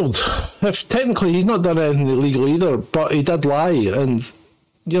Schofield. If technically he's not done anything illegal either, but he did lie, and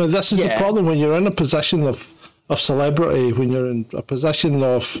you know this is the problem when you're in a position of celebrity, when you're in a position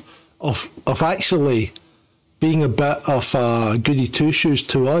of actually being a bit of a goody two shoes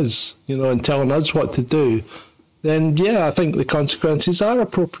to us, you know, and telling us what to do. Then yeah, I think the consequences are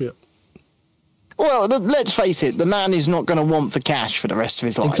appropriate. Well, let's face it, the man is not going to want for cash for the rest of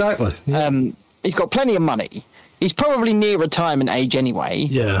his life. Exactly. Yeah. He's got plenty of money. He's probably near retirement age anyway.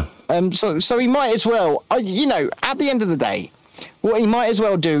 Yeah. So he might as well, you know, at the end of the day, what he might as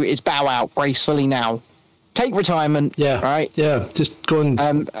well do is bow out gracefully now. Take retirement. Yeah. Right. Yeah. Just go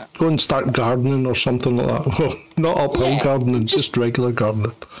and start gardening or something like that. Well, not uphill gardening, just regular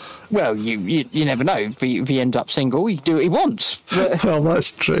gardening. Well, you never know. If he ends up single, he can do what he wants. But, well,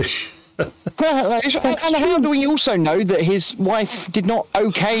 that's true. And how do we also know that his wife did not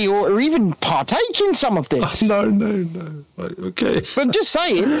okay or even partake in some of this? No. Right, okay. But I'm just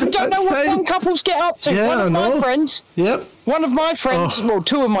saying, I don't know what some couples get up to. Yeah, One of my friends, one of my friends, well,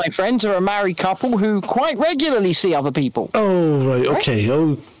 two of my friends are a married couple who quite regularly see other people. Oh, right, okay.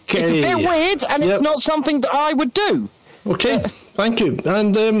 It's a bit weird, and it's not something that I would do. Okay, thank you.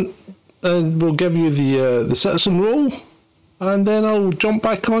 And we'll give you the citizen role, and then I'll jump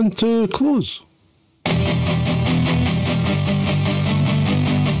back on to close.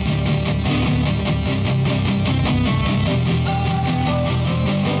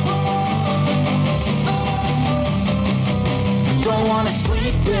 Don't wanna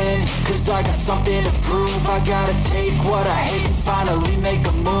sleep in, cause I got something to prove. I gotta take what I hate and finally make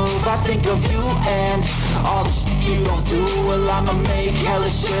a move. I think of you and all the shit you don't do. Well, I'ma make hella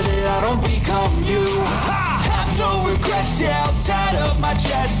sure that I don't become you. I have no regrets, yeah, I'll tie up my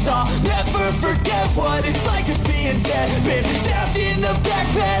chest. I'll never forget what it's like to be in debt. Been stabbed in the back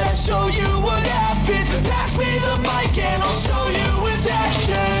bed, I'll show you what happens. Pass me the mic and I'll show you with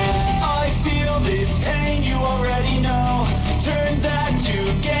action. I feel this pain, you already know. Turn that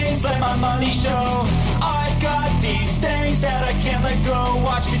to gains, let my money show. I've got these things that I can't let go.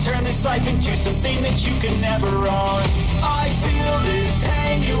 Watch me turn this life into something that you can never own. I feel this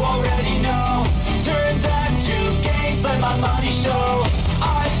pain, you already know. Turn that to gains, let my money show.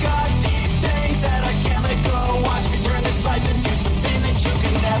 I've got these things that I can't let go. Watch me turn this life into something that you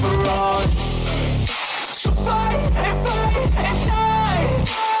can never own. So fight and die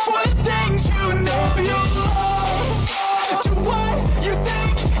for the things you know you love. Do what you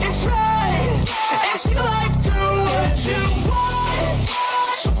think is right, and see life do what you want.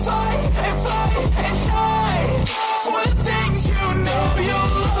 So fight and die for the things you know you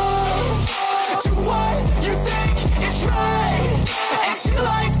love. Do what you think is right, and see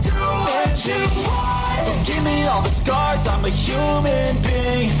life do what you want. So give me all the scars, I'm a human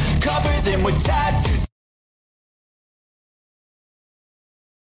being. Cover them with tattoos.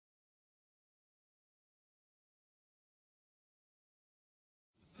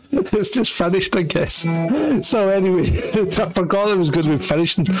 It's just finished, I guess. So anyway, I forgot it was going to be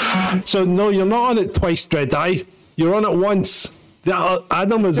finishing. So no, you're not on it twice, Dreadeye. You're on it once. The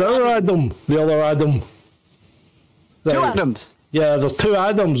Adam is our Adam. The other Adam. Two Adams. Yeah, there's two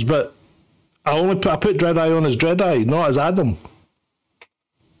Adams, but I put Dreadeye on as Dreadeye, not as Adam.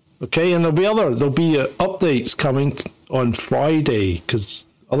 Okay, and there'll be updates coming on Friday because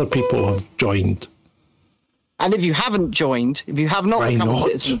other people have joined. And if you haven't joined, if you have not become a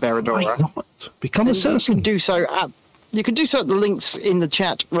citizen of Beradora, why not? Become a citizen. You can do so at the links in the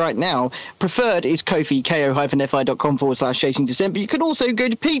chat right now. Preferred is Ko-fi, ko-fi.com/Chasing Descent, but you can also go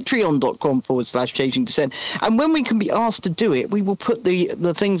to patreon.com/Chasing Descent. And when we can be asked to do it, we will put the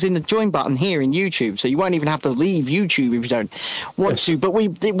things in the join button here in YouTube, so you won't even have to leave YouTube if you don't want to. But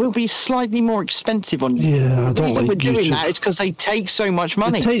it will be slightly more expensive on YouTube. Yeah, I don't like YouTube. The reason we're doing that is because they take so much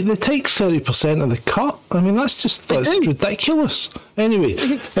money. They take 30% of the cut. I mean, that's ridiculous. Anyway,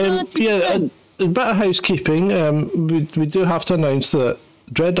 a bit of housekeeping. We do have to announce that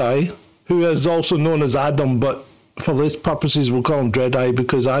Dreadeye, who is also known as Adam, but for these purposes we'll call him Dreadeye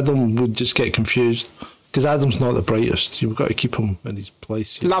because Adam would just get confused because Adam's not the brightest. You've got to keep him in his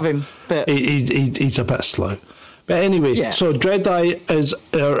place. Love him, but he's a bit slow. But anyway, so Dreadeye is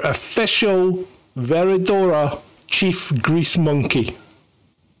our official Veradora chief grease monkey.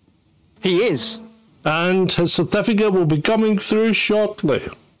 He is. And his certificate will be coming through shortly.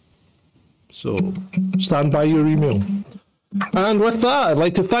 So, stand by your email. And with that, I'd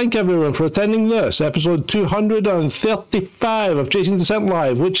like to thank everyone for attending this, episode 235 of Chasing Descent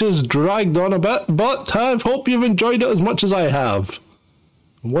Live, which has dragged on a bit, but I hope you've enjoyed it as much as I have.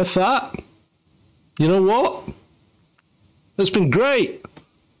 And with that, you know what? It's been great.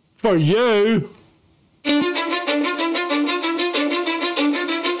 For you.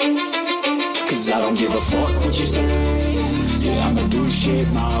 Cause I don't give a fuck what you say. Yeah, I'ma do shit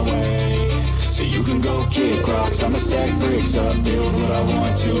my way. So you can go kick rocks, I'ma stack bricks up, build what I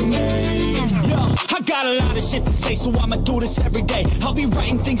want to make. Yo, I got a lot of shit to say, so I'ma do this every day. I'll be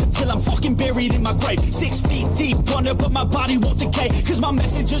writing things until I'm fucking buried in my grave. 6 feet deep under, but my body won't decay. Cause my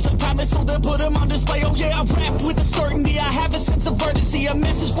messages are timeless, so they'll put them on display. Oh yeah, I rap with a certainty, I have a sense of urgency. A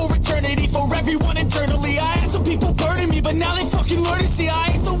message for eternity, for everyone internally. I had some people burning me, but now they fucking learn to see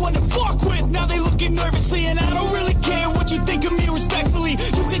I ain't the one to fuck with. Now they looking nervously, and I don't really care what you think of me respectfully.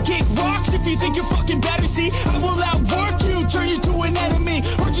 You can kick rocks if you think you're fucking better, see. I will outwork you, turn you to an enemy.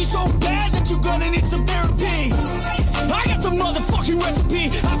 Hurt you so bad that you're gonna need some therapy. I got the motherfucking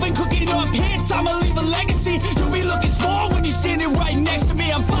recipe. I've been cooking up hits, I'ma leave a legacy. You'll be looking small when you're standing right Standing next to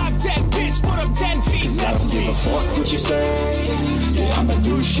me, I'm 5'10", bitch, but I'm 10 feet next to me. I don't give a fuck what you say. Yeah, I'ma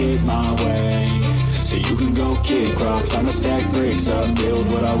do shit my way. So you can go kick rocks, I'ma stack bricks up, build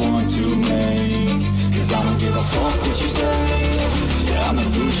what I want to make. Cause I don't give a fuck what you say. Yeah, I'ma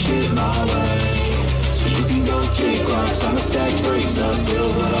do shit my way. So you can go kick rocks, I'ma stack bricks up,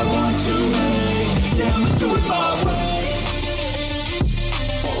 build what I want to make. Yeah, I'ma do it my way.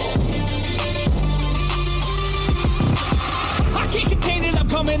 Can't contain it, I'm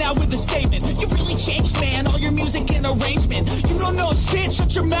coming out with a statement. You really changed, man, all your music and arrangement. You don't know shit,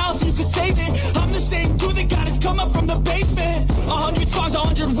 shut your mouth, you can save it. I'm the same dude that got his come up from the basement. 100 songs,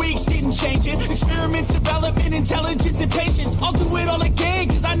 100 weeks, didn't change it. Experiments, development, intelligence, and patience. I'll do it all again,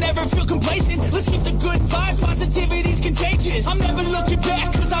 cause I never feel complacent. Let's keep the good vibes, positivity's contagious. I'm never looking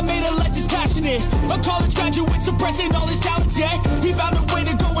back, cause I made a life that's passionate. A college graduate suppressing all his talents, yeah. He found a way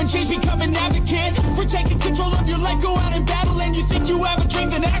to go and change, become an advocate. For taking control of your life, go out and battle. And you think you have a dream,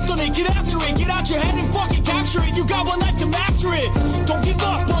 then act on it. Get after it, get out your head and fucking capture it. You got one life to master it. Don't give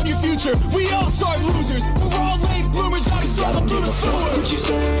up on your future. We all start losers. We're all late bloomers, gotta struggle through the sewer. What you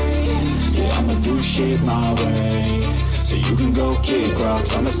say? Yeah, I'ma do shit my way. So you can go kick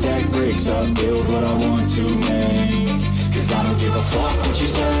rocks, I'ma stack bricks up, build what I want to make. Cause I don't give a fuck what you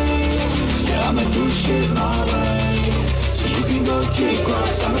say. Yeah, I'ma do shit my way. So you can go kick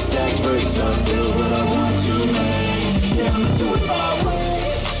rocks, I'ma stack bricks up, build what I want to make. Yeah, I'ma do it my way.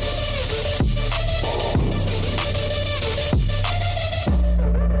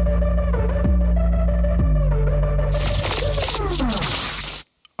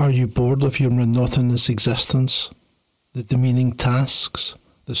 Are you bored of your monotonous existence? The demeaning tasks,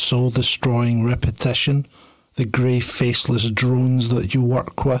 the soul-destroying repetition, the grey faceless drones that you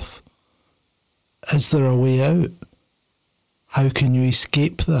work with? Is there a way out? How can you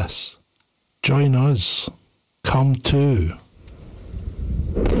escape this? Join us. Come too.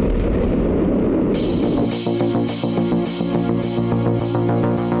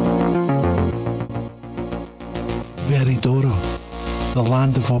 Veridora, the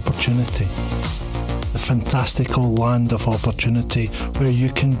land of opportunity. The fantastical land of opportunity where you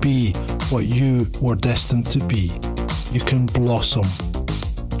can be what you were destined to be. You can blossom.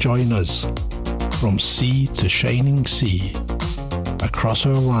 Join us. From sea to shining sea. Across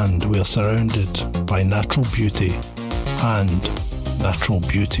our land we are surrounded by natural beauty and natural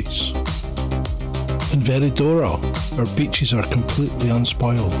beauties. In Veridora, our beaches are completely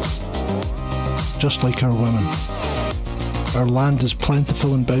unspoiled. Just like our women. Our land is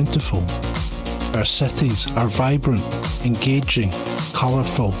plentiful and bountiful. Our cities are vibrant, engaging,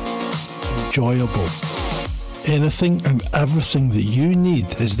 colourful, enjoyable. Anything and everything that you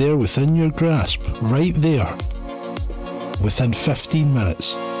need is there within your grasp, right there. Within 15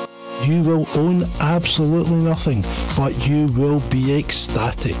 minutes. You will own absolutely nothing, but you will be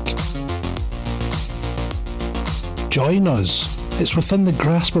ecstatic. Join us. It's within the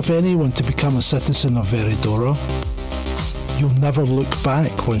grasp of anyone to become a citizen of Veridora. You'll never look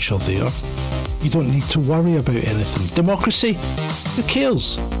back once you're there. You don't need to worry about anything. Democracy? Who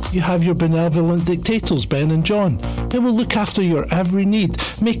cares? You have your benevolent dictators, Ben and John. They will look after your every need,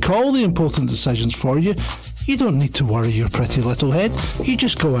 make all the important decisions for you. You don't need to worry your pretty little head. You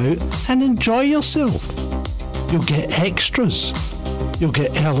just go out and enjoy yourself. You'll get extras. You'll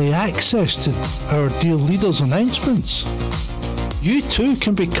get early access to our dear leaders' announcements. You too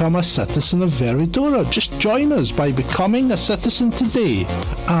can become a citizen of Veridora. Just join us by becoming a citizen today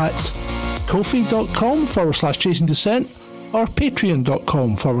at ko-fi.com/ChasingDissent or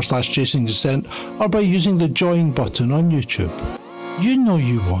patreon.com/ChasingDissent or by using the join button on YouTube. You know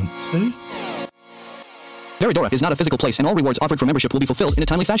you want to. Veridora is not a physical place, and all rewards offered for membership will be fulfilled in a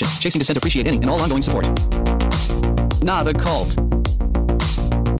timely fashion. Chasing Dissent appreciate any and all ongoing support. Not a cult.